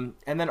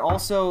 And then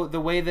also, the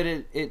way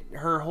that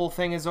her whole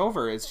thing is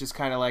over is just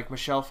kind of like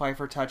Michelle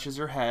Pfeiffer touches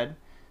her head,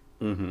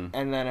 and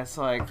then it's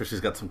like... Because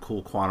she's got some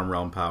cool quantum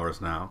realm powers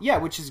now. Yeah,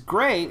 which is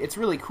great. It's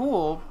really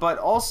cool, but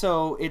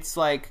also, it's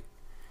like...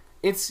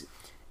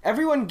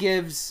 Everyone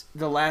gives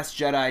The Last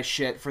Jedi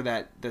shit for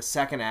the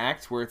second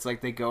act, where it's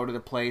like they go to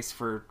the place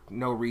for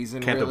no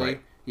reason,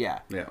 really. Yeah.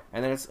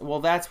 And then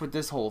that's what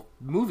this whole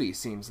movie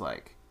seems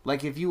like.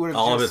 Like, if you would have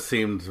all of it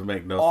seemed to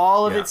make no sense.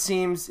 All of it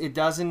seems it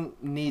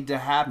doesn't need to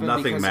happen.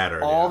 Nothing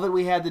mattered. All that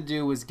we had to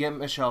do was get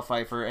Michelle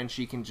Pfeiffer, and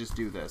she can just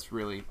do this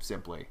really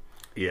simply.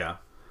 Yeah.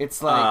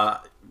 It's like...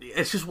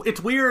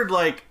 it's weird,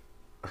 like...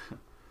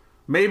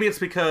 Maybe it's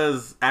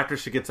because after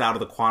she gets out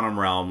of the quantum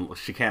realm,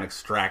 she can't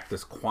extract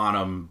this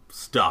quantum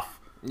stuff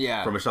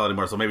from Michelle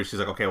anymore. So maybe she's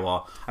like, okay,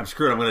 well, I'm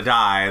screwed. I'm going to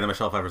die. And then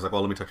Michelle Pfeiffer's like,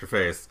 well, let me touch your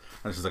face.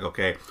 And she's like,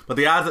 okay. But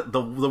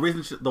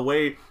the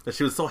way that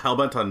she was so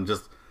hellbent on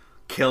just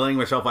killing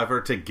Michelle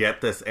Pfeiffer to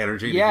get this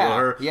energy to heal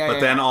her.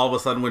 Then all of a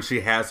sudden, when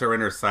she has her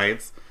in her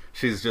sights,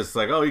 she's just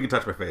like, oh, you can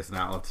touch my face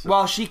now.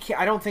 Well, she can't,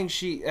 I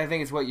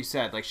think it's what you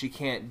said. Like, she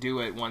can't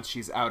do it once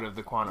she's out of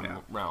the quantum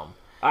realm.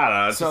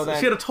 I don't know.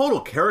 She had a total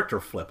character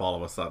flip all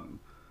of a sudden.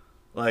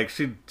 Like,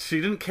 she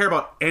didn't care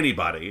about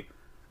anybody.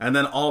 And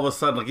then all of a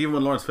sudden, like, even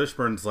when Lawrence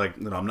Fishburne's like,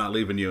 I'm not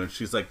leaving you. And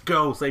she's like,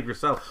 go, save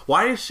yourself.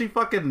 Why is she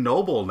fucking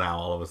noble now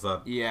all of a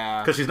sudden?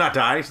 Yeah. Because she's not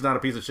dying? She's not a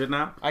piece of shit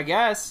now? I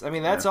guess. I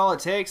mean, that's all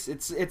it takes.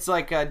 It's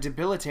like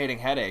debilitating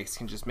headaches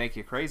can just make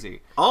you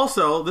crazy.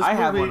 Also, I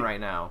have one right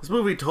now. This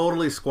movie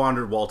totally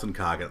squandered Walton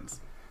Goggins.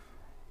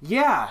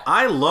 Yeah.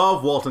 I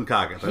love Walton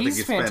Goggins. I think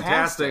he's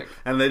fantastic.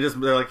 And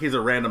they're like, he's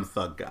a random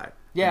thug guy.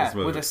 Yeah,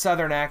 with a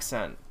southern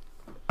accent.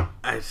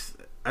 I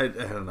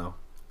don't know.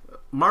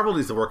 Marvel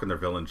needs to work on their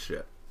villain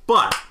shit.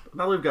 But,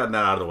 now we've gotten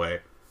that out of the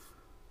way,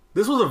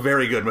 this was a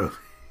very good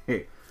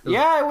movie.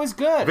 Yeah, it was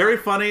good. Very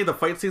funny. The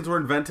fight scenes were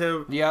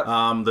inventive. Yep.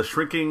 The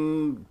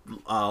shrinking,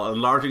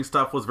 enlarging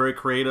stuff was very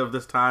creative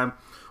this time,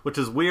 which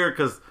is weird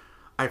because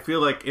I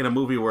feel like in a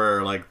movie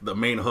where like the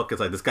main hook is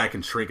like this guy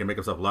can shrink and make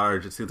himself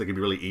large, it seems like it'd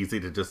be really easy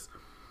to just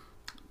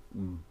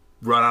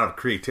run out of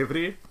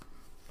creativity.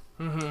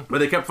 Mm-hmm. But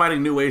they kept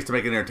finding new ways to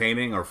make it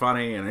entertaining or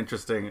funny and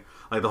interesting.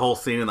 Like the whole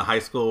scene in the high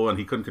school when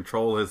he couldn't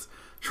control his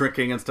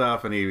shrinking and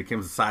stuff, and he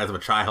became the size of a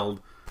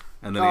child.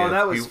 And then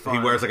he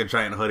wears like a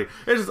giant hoodie.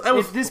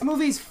 This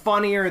movie's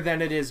funnier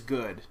than it is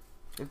good.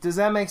 Does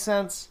that make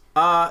sense?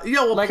 Yeah,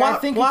 well, like, I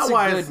think it's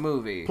a good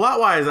movie.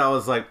 Plot-wise, I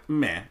was like,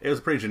 meh. It was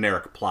a pretty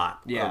generic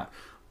plot. Yeah.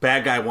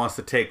 Bad guy wants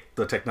to take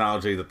the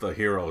technology that the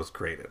hero has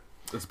created.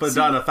 It's been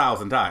done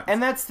 1,000 times.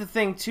 And that's the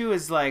thing, too,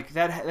 is like,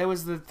 that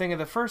was the thing of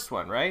the first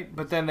one, right?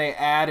 But then they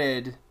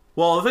added...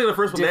 Well, the thing of the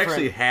first one, they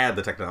actually had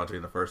the technology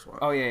in the first one.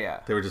 Oh,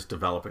 yeah. They were just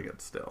developing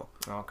it still.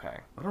 Okay.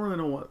 I don't really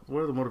know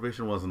where the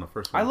motivation was in the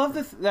first one. I love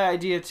the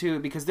idea, too,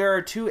 because there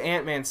are 2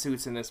 Ant-Man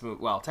suits in this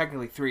movie. Well,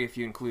 technically 3 if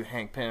you include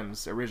Hank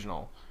Pym's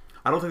original.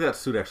 I don't think that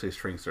suit actually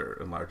shrinks or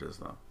enlarges,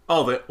 though.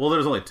 Oh, well,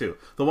 there's only 2.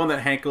 The one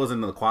that Hank goes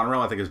into the quantum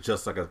realm, I think, is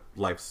just like a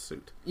life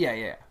suit.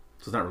 Yeah.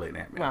 So it's not really an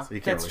Ant-Man. Well, so you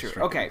can't that's really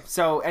true. Okay,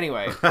 so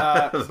anyway,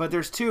 but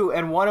there's 2,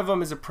 and one of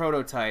them is a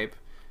prototype,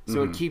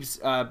 so it keeps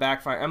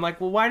backfiring. I'm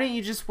like, well, why didn't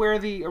you just wear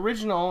the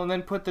original and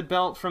then put the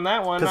belt from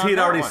that one? Because he'd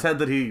already said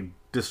that he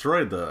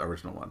destroyed the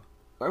original one.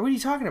 What are you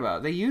talking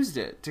about? They used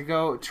it to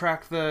go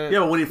track the... Yeah,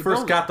 but when he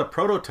first got the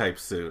prototype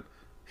suit,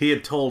 he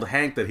had told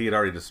Hank that he had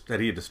already destroyed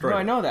it. No,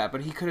 I know that,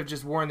 but he could have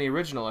just worn the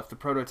original if the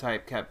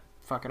prototype kept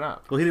fucking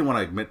up. Well, he didn't want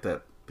to admit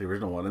that the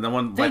original one, and then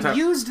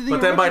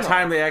by the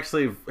time he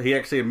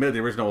actually admitted the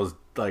original was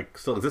like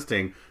still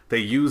existing, they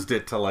used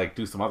it to like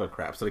do some other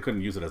crap, so they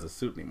couldn't use it as a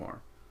suit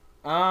anymore.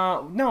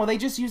 No, they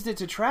just used it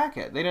to track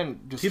it. They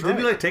didn't destroy it. Didn't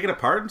he like take it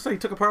apart and so he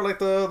took apart like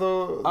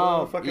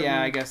the fucking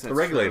I guess that's the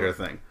regulator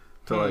true. thing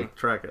to like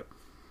track it.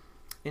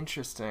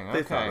 Interesting. They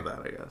Okay. thought of that,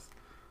 I guess.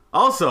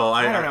 Also,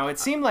 I don't know. It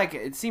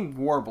seemed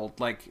warbled.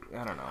 Like,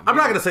 I don't know. I'm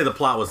not going to say the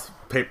plot was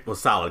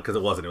solid because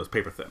it wasn't. It was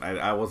paper thin.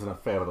 I wasn't a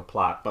fan of the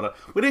plot, but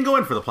we didn't go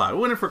in for the plot.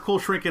 We went in for cool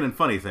shrinking and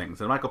funny things,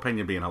 and Michael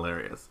Pena being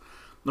hilarious.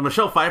 The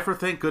Michelle Pfeiffer,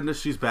 thank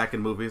goodness she's back in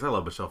movies. I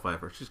love Michelle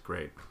Pfeiffer. She's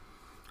great.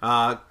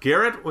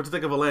 Garrett, what'd you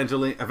think of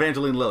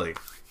Evangeline Lilly?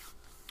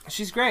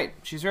 She's great.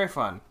 She's very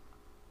fun.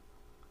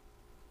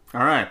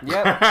 All right.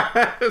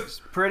 Yep.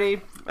 She's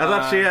pretty. I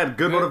thought she had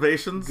good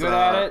motivations. Good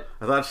at it.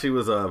 I thought she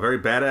was very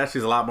badass.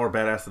 She's a lot more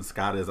badass than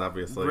Scott is,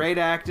 obviously. Great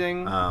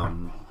acting.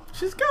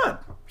 She's good.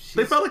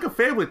 They felt like a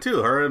family,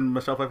 too. Her and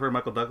Michelle Pfeiffer and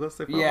Michael Douglas.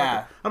 They felt like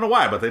I don't know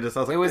why, but they just...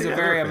 I was like, it was a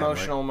very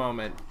emotional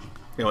moment.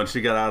 You know, when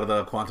she got out of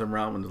the quantum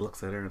realm and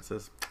looks at her and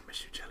says, I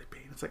miss you, Jelly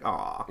Bean. It's like,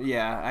 aw.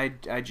 Yeah, I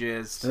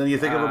jizzed. And then you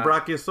think of a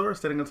Brachiosaurus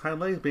standing on its hind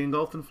legs being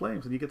engulfed in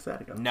flames, and you get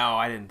sad again. No,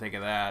 I didn't think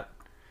of that.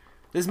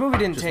 This movie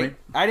didn't take...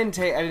 I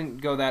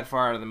didn't go that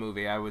far out of the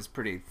movie. I was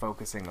pretty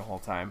focusing the whole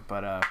time,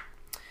 but...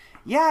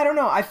 Yeah, I don't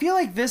know. I feel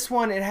like this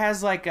one, it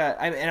has like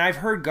a... And I've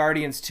heard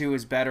Guardians 2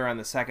 is better on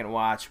the second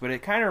watch, but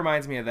it kind of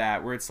reminds me of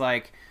that, where it's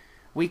like,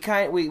 we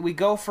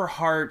go for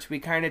heart, we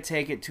kind of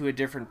take it to a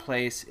different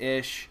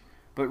place-ish,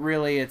 but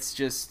really it's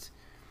just...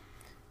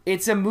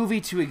 It's a movie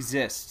to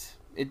exist.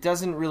 It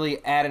doesn't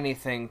really add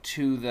anything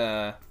to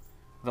the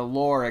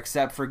lore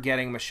except for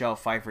getting Michelle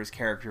Pfeiffer's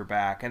character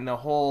back, and the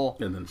whole...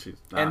 And then she's...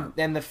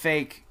 And the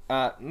fake...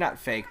 not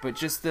fake, but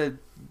just the...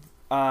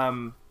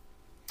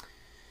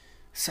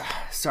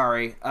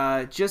 Sorry.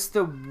 Just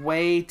the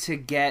way to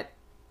get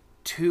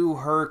to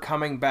her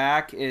coming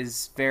back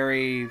is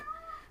very...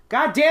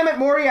 God damn it,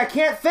 Morty, I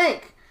can't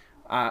think!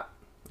 I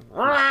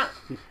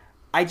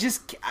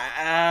just...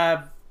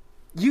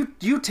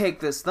 You take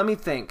this. Let me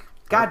think.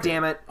 God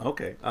damn it.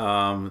 Okay. It's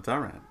all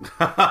right.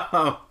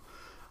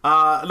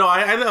 No,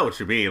 I know what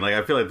you mean. Like,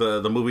 I feel like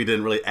the movie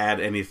didn't really add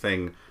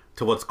anything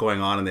to what's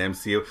going on in the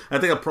MCU. I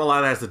think a lot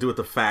of that has to do with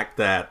the fact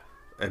that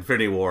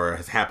Infinity War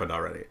has happened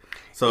already.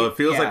 So it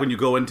feels like when you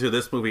go into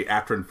this movie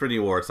after Infinity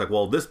War, it's like,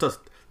 well, this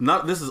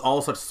is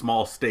all such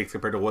small stakes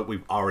compared to what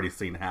we've already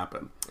seen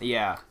happen.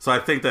 Yeah. So I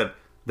think that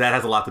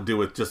has a lot to do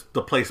with just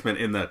the placement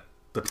in the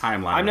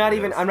timeline. I'm not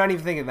even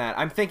thinking that.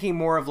 I'm thinking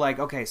more of like,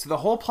 okay, so the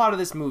whole plot of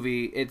this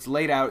movie, it's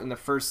laid out in the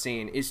first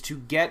scene, is to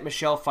get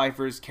Michelle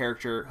Pfeiffer's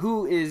character,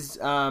 who is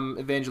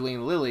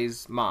Evangeline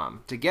Lilly's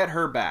mom, to get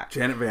her back.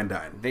 Janet Van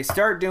Dyne. They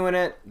start doing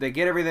it, they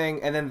get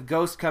everything, and then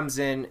Ghost comes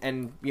in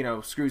and,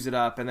 screws it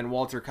up, and then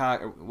Walton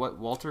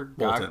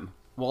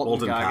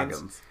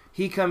Goggins.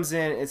 He comes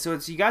in, and so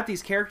you got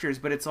these characters,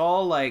 but it's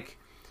all like...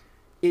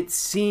 It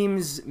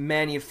seems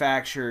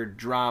manufactured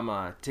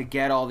drama to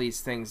get all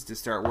these things to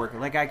start working.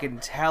 Like, I can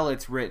tell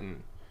it's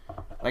written.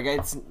 Like,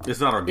 it's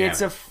not organic.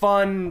 It's a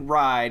fun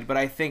ride, but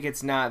I think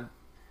it's not...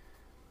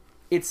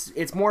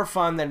 It's more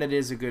fun than it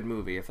is a good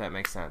movie, if that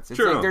makes sense. It's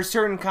sure. Like, there's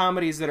certain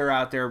comedies that are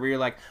out there where you're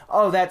like,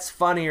 oh, that's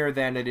funnier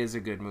than it is a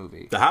good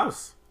movie. The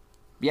House.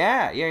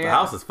 Yeah. The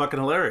House is fucking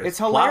hilarious. It's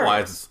hilarious.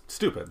 Plot-wise, it's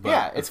stupid, but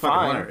yeah, it's fucking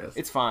fine. hilarious.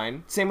 It's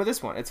fine. Same with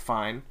this one. It's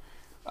fine.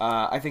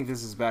 I think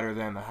this is better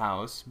than The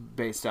House,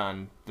 based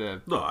on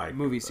the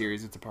movie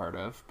series it's a part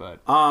of. But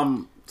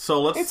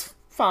It's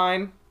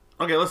fine.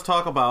 Okay, let's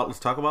talk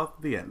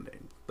about the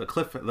ending.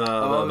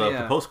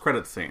 The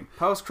post-credit scene.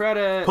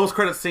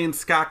 Post-credit scene,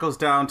 Scott goes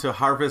down to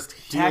harvest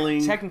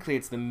healing. Technically,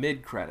 it's the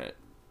mid-credit.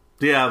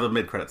 Yeah, the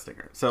mid-credit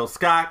stinger. So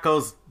Scott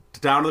goes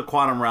down to the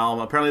quantum realm.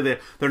 Apparently,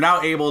 they're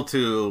now able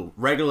to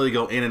regularly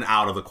go in and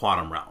out of the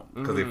quantum realm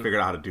because they figured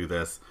out how to do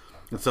this.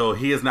 And so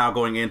he is now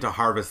going in to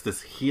harvest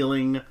this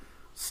healing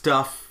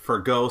stuff for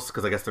ghosts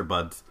because I guess they're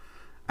buds.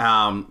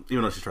 Even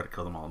though she's tried to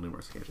kill them all on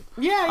numerous occasions.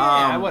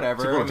 Yeah,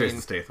 whatever.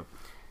 Jason Statham.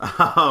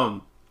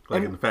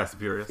 Like in the Fast and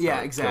Furious. Yeah,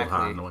 like, exactly.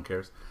 Han, no one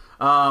cares.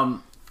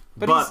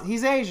 But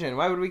he's Asian.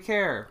 Why would we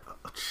care?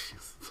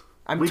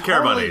 Oh, we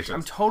care about Asians.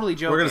 I'm totally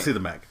joking. We're going to see the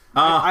Meg.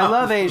 I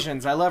love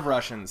Asians. I love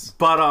Russians.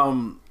 But,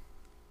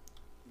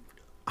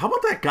 how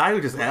about that guy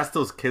who just asked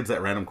those kids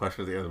that random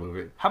question at the end of the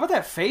movie? How about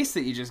that face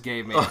that you just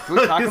gave me? Can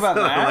we talk about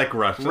that? Like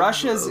Russia.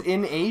 Russia's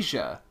in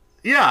Asia.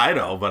 Yeah, I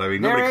know, but I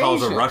mean, nobody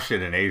calls a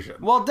Russian an Asian.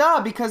 Well,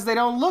 duh, because they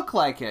don't look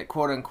like it,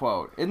 quote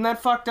unquote. Isn't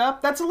that fucked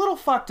up? That's a little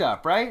fucked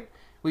up, right?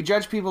 We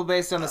judge people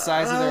based on the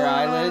size of their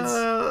eyelids.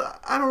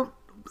 I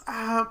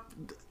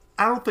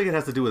don't think it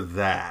has to do with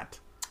that.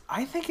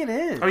 I think it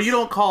is. I mean, you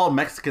don't call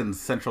Mexicans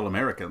Central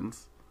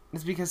Americans.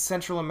 It's because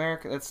Central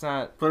America, that's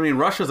not... But I mean,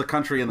 Russia's a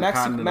country in the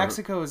continent.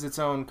 Mexico is its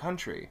own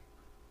country.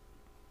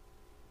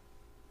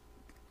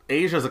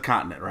 Asia's a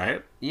continent,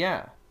 right?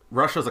 Yeah.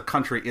 Russia's a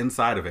country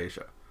inside of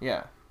Asia.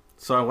 Yeah.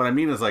 So what I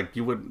mean is, like,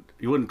 you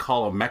wouldn't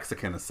call a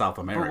Mexican a South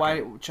American. But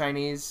why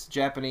Chinese,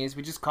 Japanese?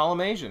 We just call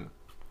them Asian.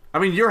 I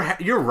mean,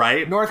 you're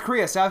right. North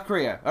Korea, South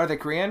Korea. Are they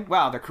Korean?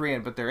 Wow, they're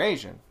Korean, but they're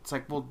Asian. It's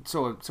like, well,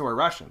 so are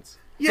Russians.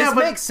 Yeah, this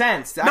but makes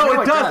sense.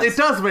 No, it does. It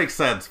does make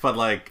sense, but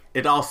like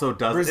it also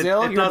does.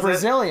 Brazil, you're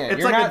Brazilian.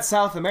 You're not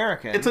South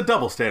American. It's a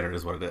double standard,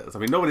 is what it is. I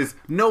mean,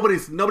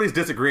 nobody's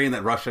disagreeing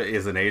that Russia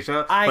is in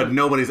Asia, but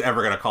nobody's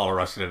ever going to call a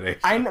Russian in Asia.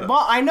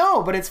 I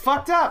know, but it's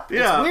fucked up.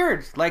 Yeah. It's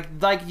weird. Like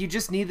you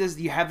just need this.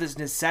 You have this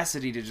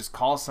necessity to just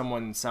call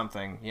someone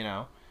something. You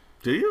know?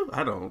 Do you?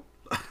 I don't.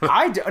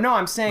 No,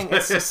 I'm saying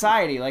it's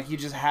society. Like you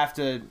just have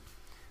to.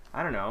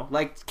 I don't know.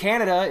 Like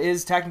Canada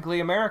is technically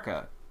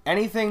America.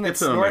 Anything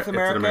that's North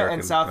America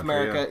and South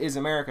America is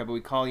America, but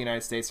we call the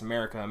United States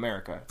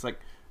America. It's like,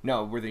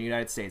 no, we're the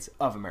United States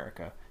of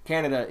America.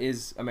 Canada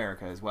is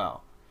America as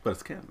well. But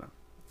it's Canada.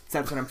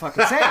 That's what I'm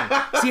fucking saying.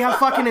 See how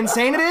fucking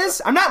insane it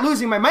is? I'm not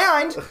losing my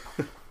mind.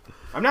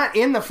 I'm not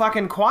in the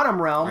fucking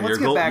quantum realm. Let's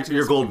get back to this.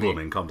 You're gold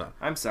blooming. Calm down.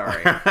 I'm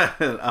sorry.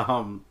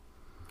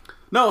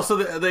 No, so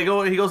he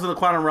goes to the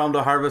quantum realm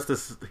to harvest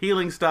this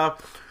healing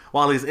stuff.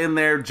 While he's in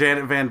there,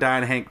 Janet Van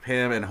Dyne, Hank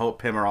Pym, and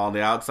Hope Pym are all on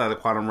the outside of the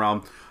quantum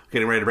realm,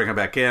 getting ready to bring him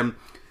back in.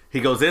 He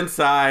goes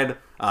inside.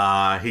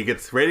 He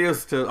gets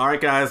radios to, all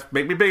right, guys,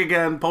 make me big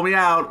again, pull me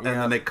out. And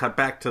then they cut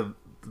back to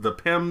the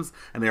Pyms,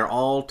 and they are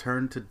all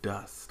turned to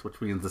dust,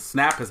 which means the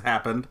snap has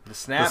happened. The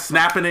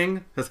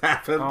snapping has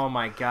happened. Oh,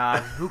 my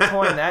God. Who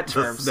coined that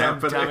term? Some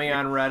dummy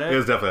on Reddit? It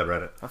was definitely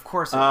on Reddit. Of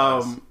course it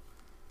was.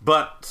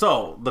 But,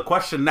 so, the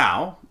question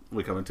now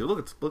we come into, look,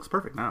 it looks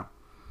perfect now.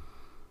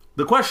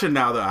 The question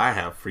now that I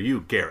have for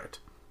you, Garrett.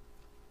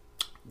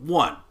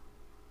 1.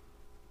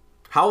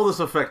 How will this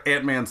affect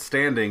Ant-Man's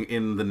standing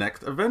in the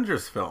next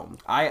Avengers film?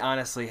 I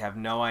honestly have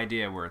no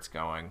idea where it's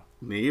going.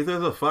 Neither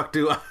the fuck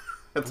do I.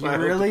 You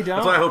really don't?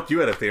 That's why I hoped you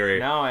had a theory.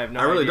 No, I have no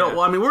idea. I really idea. don't.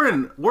 Well, I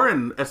mean, we're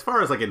in as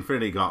far as like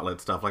Infinity Gauntlet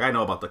stuff. Like I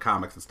know about the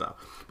comics and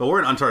stuff, but we're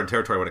in uncharted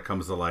territory when it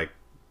comes to like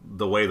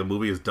the way the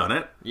movie has done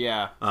it.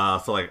 Yeah.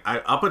 So like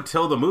up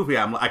until the movie,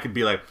 I could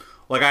be like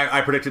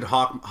I predicted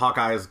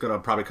Hawkeye is gonna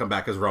probably come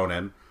back as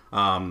Ronin.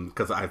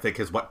 Because I think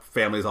his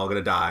family's all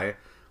gonna die.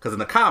 Because in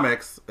the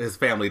comics, his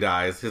family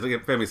dies, his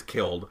family's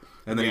killed,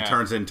 and then he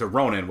turns into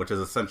Ronin, which is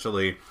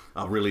essentially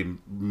a really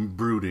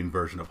brooding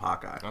version of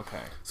Hawkeye.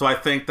 Okay. So I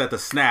think that the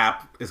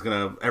snap is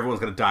everyone's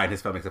gonna die in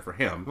his family except for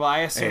him. Well, I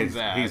assume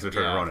that he's gonna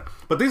turn to Ronin.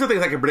 But these are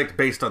things I can predict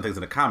based on things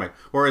in the comic.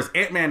 Whereas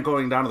Ant-Man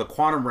going down to the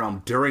quantum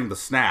realm during the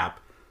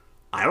snap,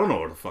 I don't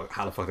know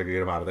how the fuck they're gonna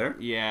get him out of there.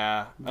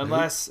 Yeah,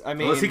 unless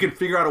he can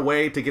figure out a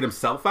way to get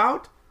himself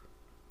out.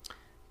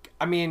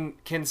 I mean,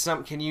 can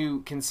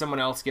someone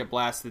else get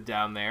blasted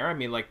down there? I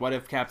mean, like, what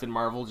if Captain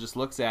Marvel just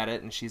looks at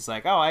it and she's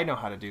like, "Oh, I know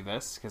how to do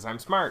this because I'm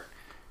smart."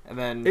 And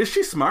then is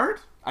she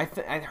smart? I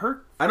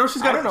know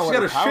she's got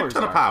a shit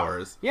ton of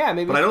powers. Yeah,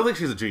 maybe. But I don't think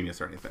she's a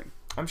genius or anything.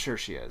 I'm sure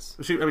she is.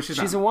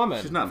 She's a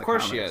woman. She's not. Of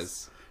course she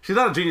is. She's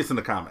not a genius in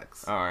the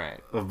comics. All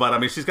right. But I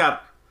mean, she's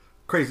got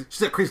crazy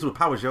little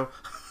powers, yo.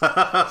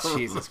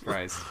 Jesus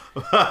Christ.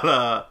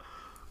 But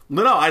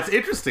no, it's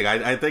interesting.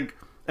 I think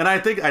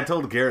I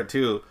told Garrett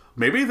too.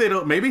 Maybe they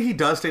don't. Maybe he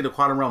does stay in the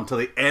quantum realm until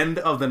the end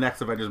of the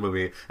next Avengers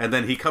movie, and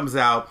then he comes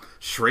out,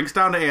 shrinks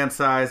down to ant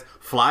size,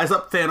 flies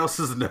up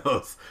Thanos'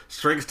 nose,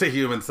 shrinks to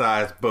human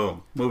size.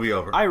 Boom, movie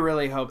over. I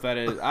really hope that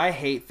is. I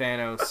hate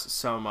Thanos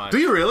so much. Do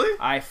you really?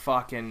 I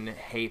fucking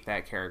hate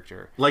that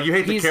character. Like you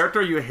hate the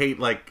character, or you hate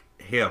like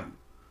him.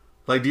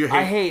 Like do you hate?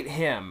 I hate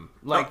him.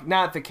 Like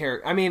not the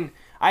character. I mean,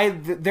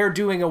 They're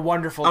doing a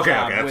wonderful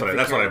job. That's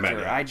with what I meant.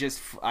 Yeah.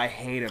 I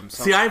hate him.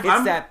 So See, it's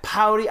that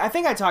pouty. I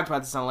think I talked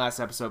about this on the last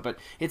episode, but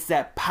it's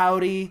that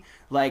pouty.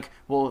 Like,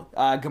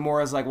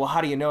 Gamora's like, well,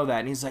 how do you know that?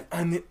 And he's like,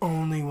 I'm the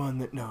only one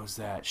that knows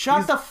that.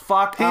 Shut the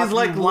fuck up. He's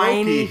like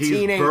whiny Loki. He's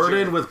teenager.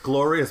 burdened with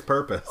glorious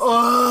purpose.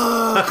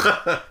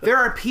 There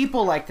are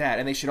people like that,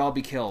 and they should all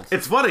be killed.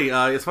 It's funny.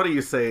 It's funny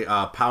you say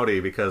pouty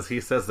because he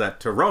says that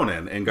to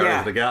Ronan in Guardians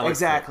of the Galaxy.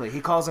 Exactly. He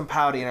calls him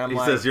pouty, and he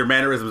says your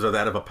mannerisms are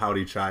that of a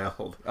pouty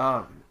child.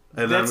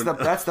 And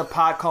that's the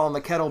pot calling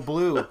the kettle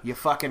blue. You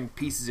fucking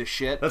pieces of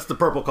shit. That's the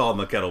purple calling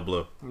the kettle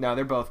blue. No,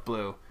 they're both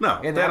blue. No,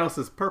 Thanos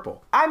is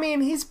purple. I mean,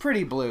 he's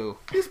pretty blue.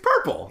 He's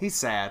purple. He's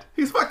sad.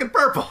 He's fucking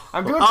purple.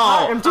 I'm doing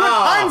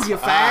puns, you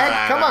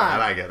fag. Come on.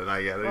 I get it.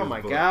 Oh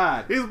my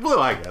god. He's blue.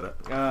 I get it.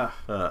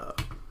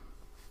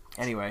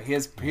 Anyway, he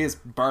is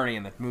Barney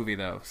in the movie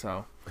though.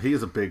 So he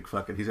is a big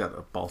fucking. He's got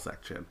a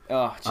ballsack chin.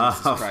 Oh Jesus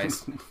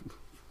Christ.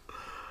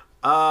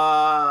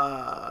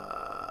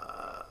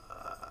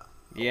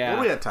 Yeah. What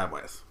do we at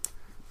time-wise?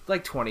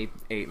 Like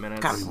 28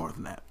 minutes. Gotta be more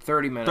than that.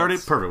 30 minutes. 30?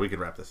 Perfect. We can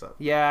wrap this up.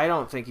 Yeah, I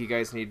don't think you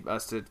guys need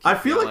us to... I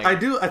feel like I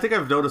do. I think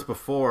I've noticed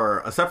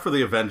before, except for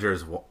the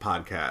Avengers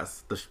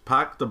podcast,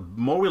 the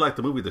more we like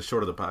the movie, the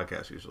shorter the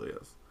podcast usually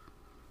is.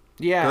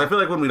 Yeah. Because I feel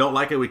like when we don't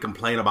like it, we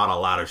complain about a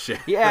lot of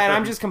shit. Yeah, and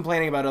I'm just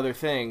complaining about other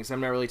things.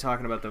 I'm not really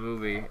talking about the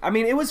movie. I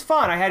mean, it was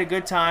fun. I had a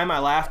good time. I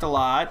laughed a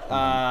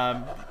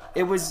lot.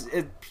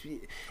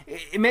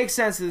 It makes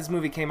sense that this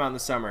movie came out in the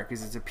summer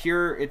because it's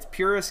pure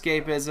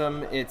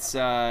escapism.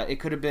 It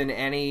could have been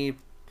any.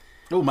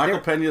 Oh, Michael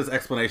Pena's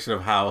explanation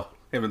of how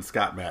him and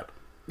Scott met.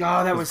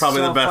 Oh, that was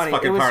probably so the best funny.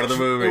 fucking part of the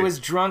movie. It was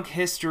drunk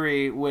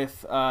history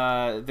with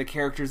the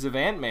characters of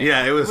Ant-Man.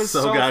 Yeah, it was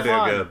so goddamn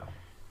fun. good.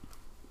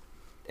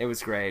 It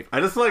was great.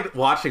 I just like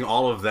watching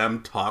all of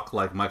them talk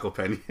like Michael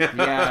Pena.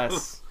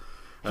 Yes.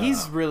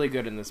 He's really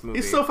good in this movie.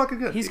 He's so fucking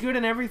good. He's good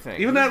in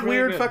everything. Even that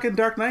weird fucking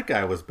Dark Knight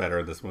guy was better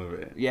in this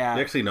movie. Yeah.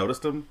 You actually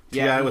noticed him?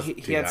 Yeah,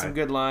 he had some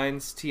good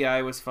lines.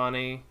 T.I. was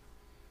funny.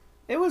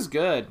 It was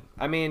good.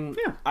 I mean,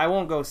 I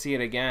won't go see it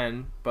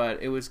again,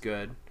 but it was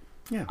good.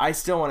 Yeah. I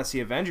still want to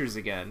see Avengers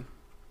again.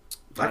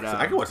 But,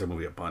 I can watch that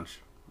movie a bunch.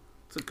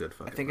 It's a good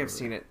fucking I think movie. I've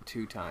seen it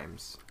 2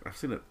 times. I've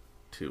seen it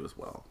 2 as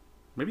well.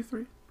 Maybe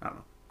 3? I don't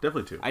know.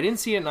 Definitely 2. I didn't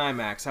see it in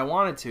IMAX. I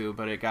wanted to,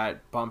 but it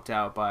got bumped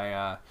out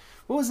by...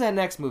 what was that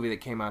next movie that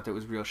came out that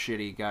was real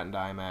shitty, got into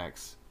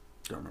IMAX?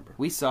 Don't remember.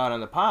 We saw it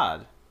on the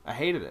pod. I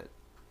hated it.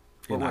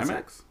 In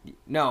IMAX?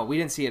 No, we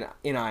didn't see it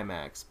in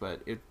IMAX,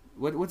 but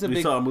what's a big...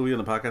 You saw a movie on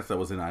the podcast that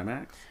was in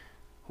IMAX?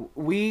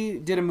 We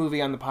did a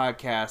movie on the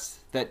podcast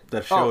that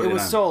showed it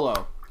was IMAX.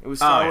 Solo. It was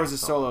Star Wars, a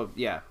Solo.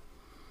 Yeah.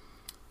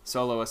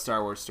 Solo, a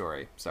Star Wars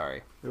story.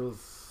 Sorry. It was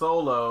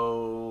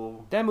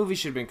Solo. That movie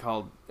should have been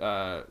called...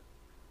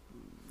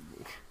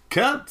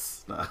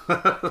 Cuts!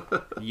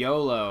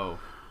 YOLO.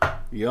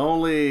 You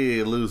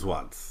only lose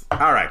once.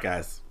 All right,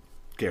 guys.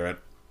 Garrett.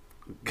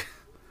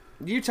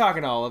 You're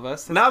talking to all of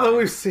us. Now that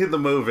we've seen the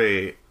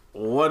movie,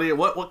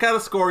 what kind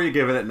of score are you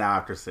giving it now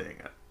after seeing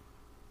it?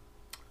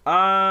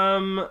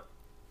 I'm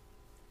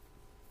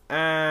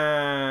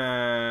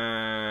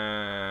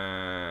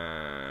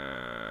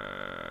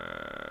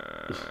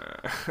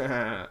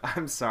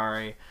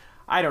sorry.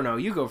 I don't know.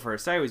 You go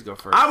first. I always go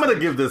first. I'm going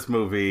to give this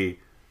movie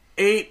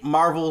 8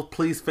 Marvel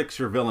Please Fix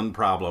Your Villain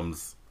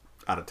Problems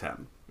out of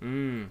 10.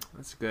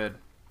 That's good.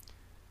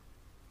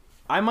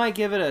 I might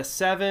give it a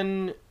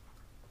 7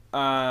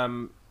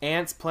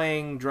 ants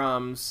playing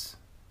drums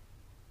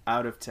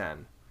out of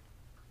 10.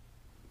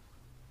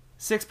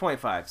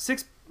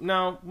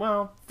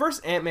 6.5.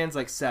 First Ant-Man's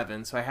like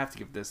 7, so I have to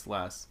give this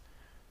less.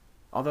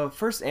 Although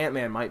first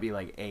Ant-Man might be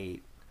like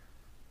 8.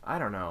 I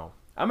don't know.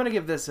 I'm going to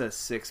give this a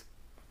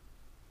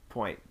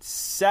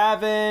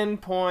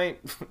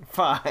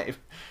 7.5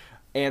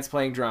 ants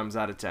playing drums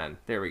out of 10.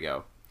 There we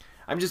go.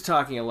 I'm just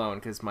talking alone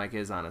because Mike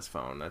is on his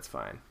phone. That's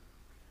fine.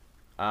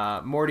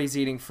 Morty's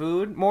eating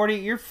food. Morty,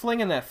 you're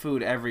flinging that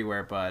food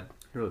everywhere, bud.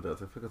 He really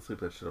does. I fucking sweep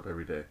that shit up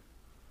every day.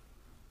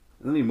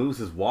 And then he moves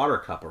his water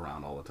cup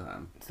around all the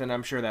time. Then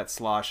I'm sure that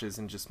sloshes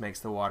and just makes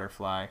the water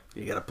fly.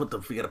 You gotta put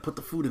the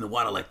food in the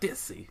water like this,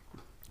 see?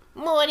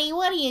 Morty,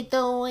 what are you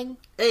doing?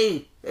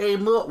 Hey,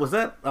 Maud. Was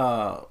that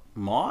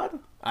Maud?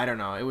 I don't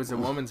know. It was a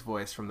woman's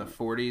voice from the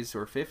 40s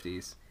or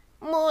 50s.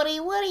 Morty,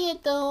 what are you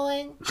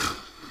doing?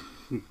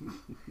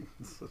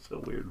 Such a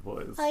weird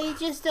voice. Are you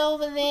just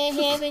over there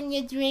having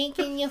your drink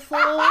and your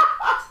food?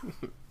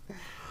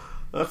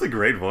 That's a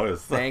great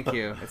voice. Thank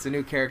you. It's a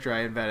new character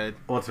I invented.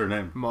 What's her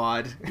name?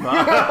 Maud.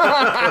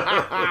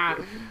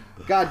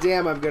 God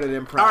damn, I'm good at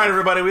improv. All right,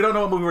 everybody. We don't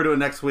know what movie we're doing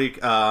next week.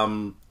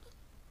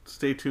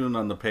 Stay tuned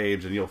on the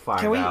page and you'll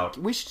find out.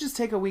 We should just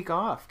take a week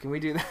off. Can we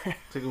do that?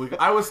 Take a week.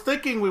 I was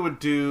thinking we would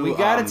do... We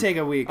gotta take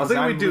a week. I was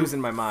thinking we'd do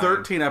losing my mind.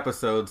 13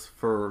 episodes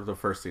for the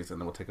first season,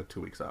 then we'll take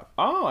 2 weeks off.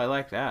 Oh, I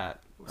like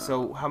that.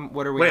 So,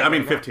 what are we... Wait, I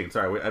mean 15. Now?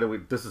 Sorry,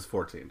 this is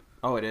 14.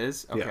 Oh, it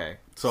is? Okay. Yeah.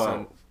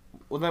 So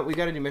well, then we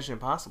gotta do Mission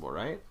Impossible,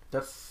 right?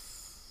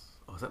 That's...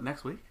 Oh, is that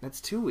next week?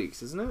 That's 2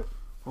 weeks, isn't it?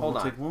 Well, Hold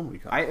we'll on. take 1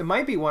 week off. It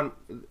might be one...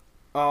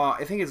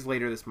 I think it's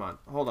later this month.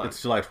 Hold on.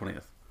 It's July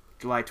 20th.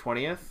 July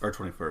 20th? Or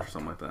 21st,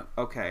 something like that.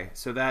 Okay,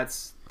 so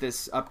that's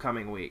this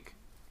upcoming week.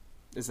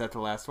 Is that the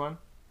last one?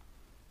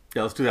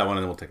 Yeah, let's do that one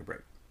and then we'll take a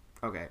break.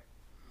 Okay.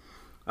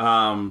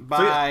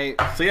 Bye.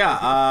 So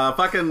yeah,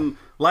 fucking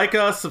like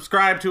us,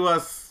 subscribe to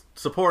us,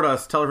 support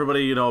us, tell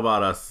everybody you know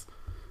about us.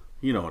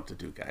 You know what to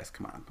do, guys.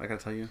 Come on. I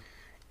gotta tell you.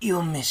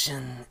 Your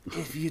mission,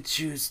 if you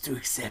choose to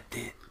accept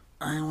it.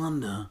 I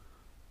wonder,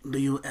 do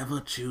you ever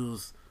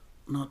choose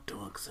not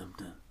to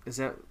accept it?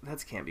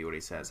 That can't be what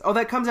he says. Oh,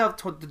 that comes out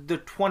the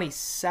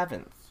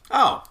 27th.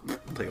 Oh,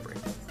 take a break.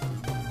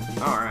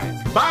 All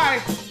right.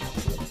 Bye.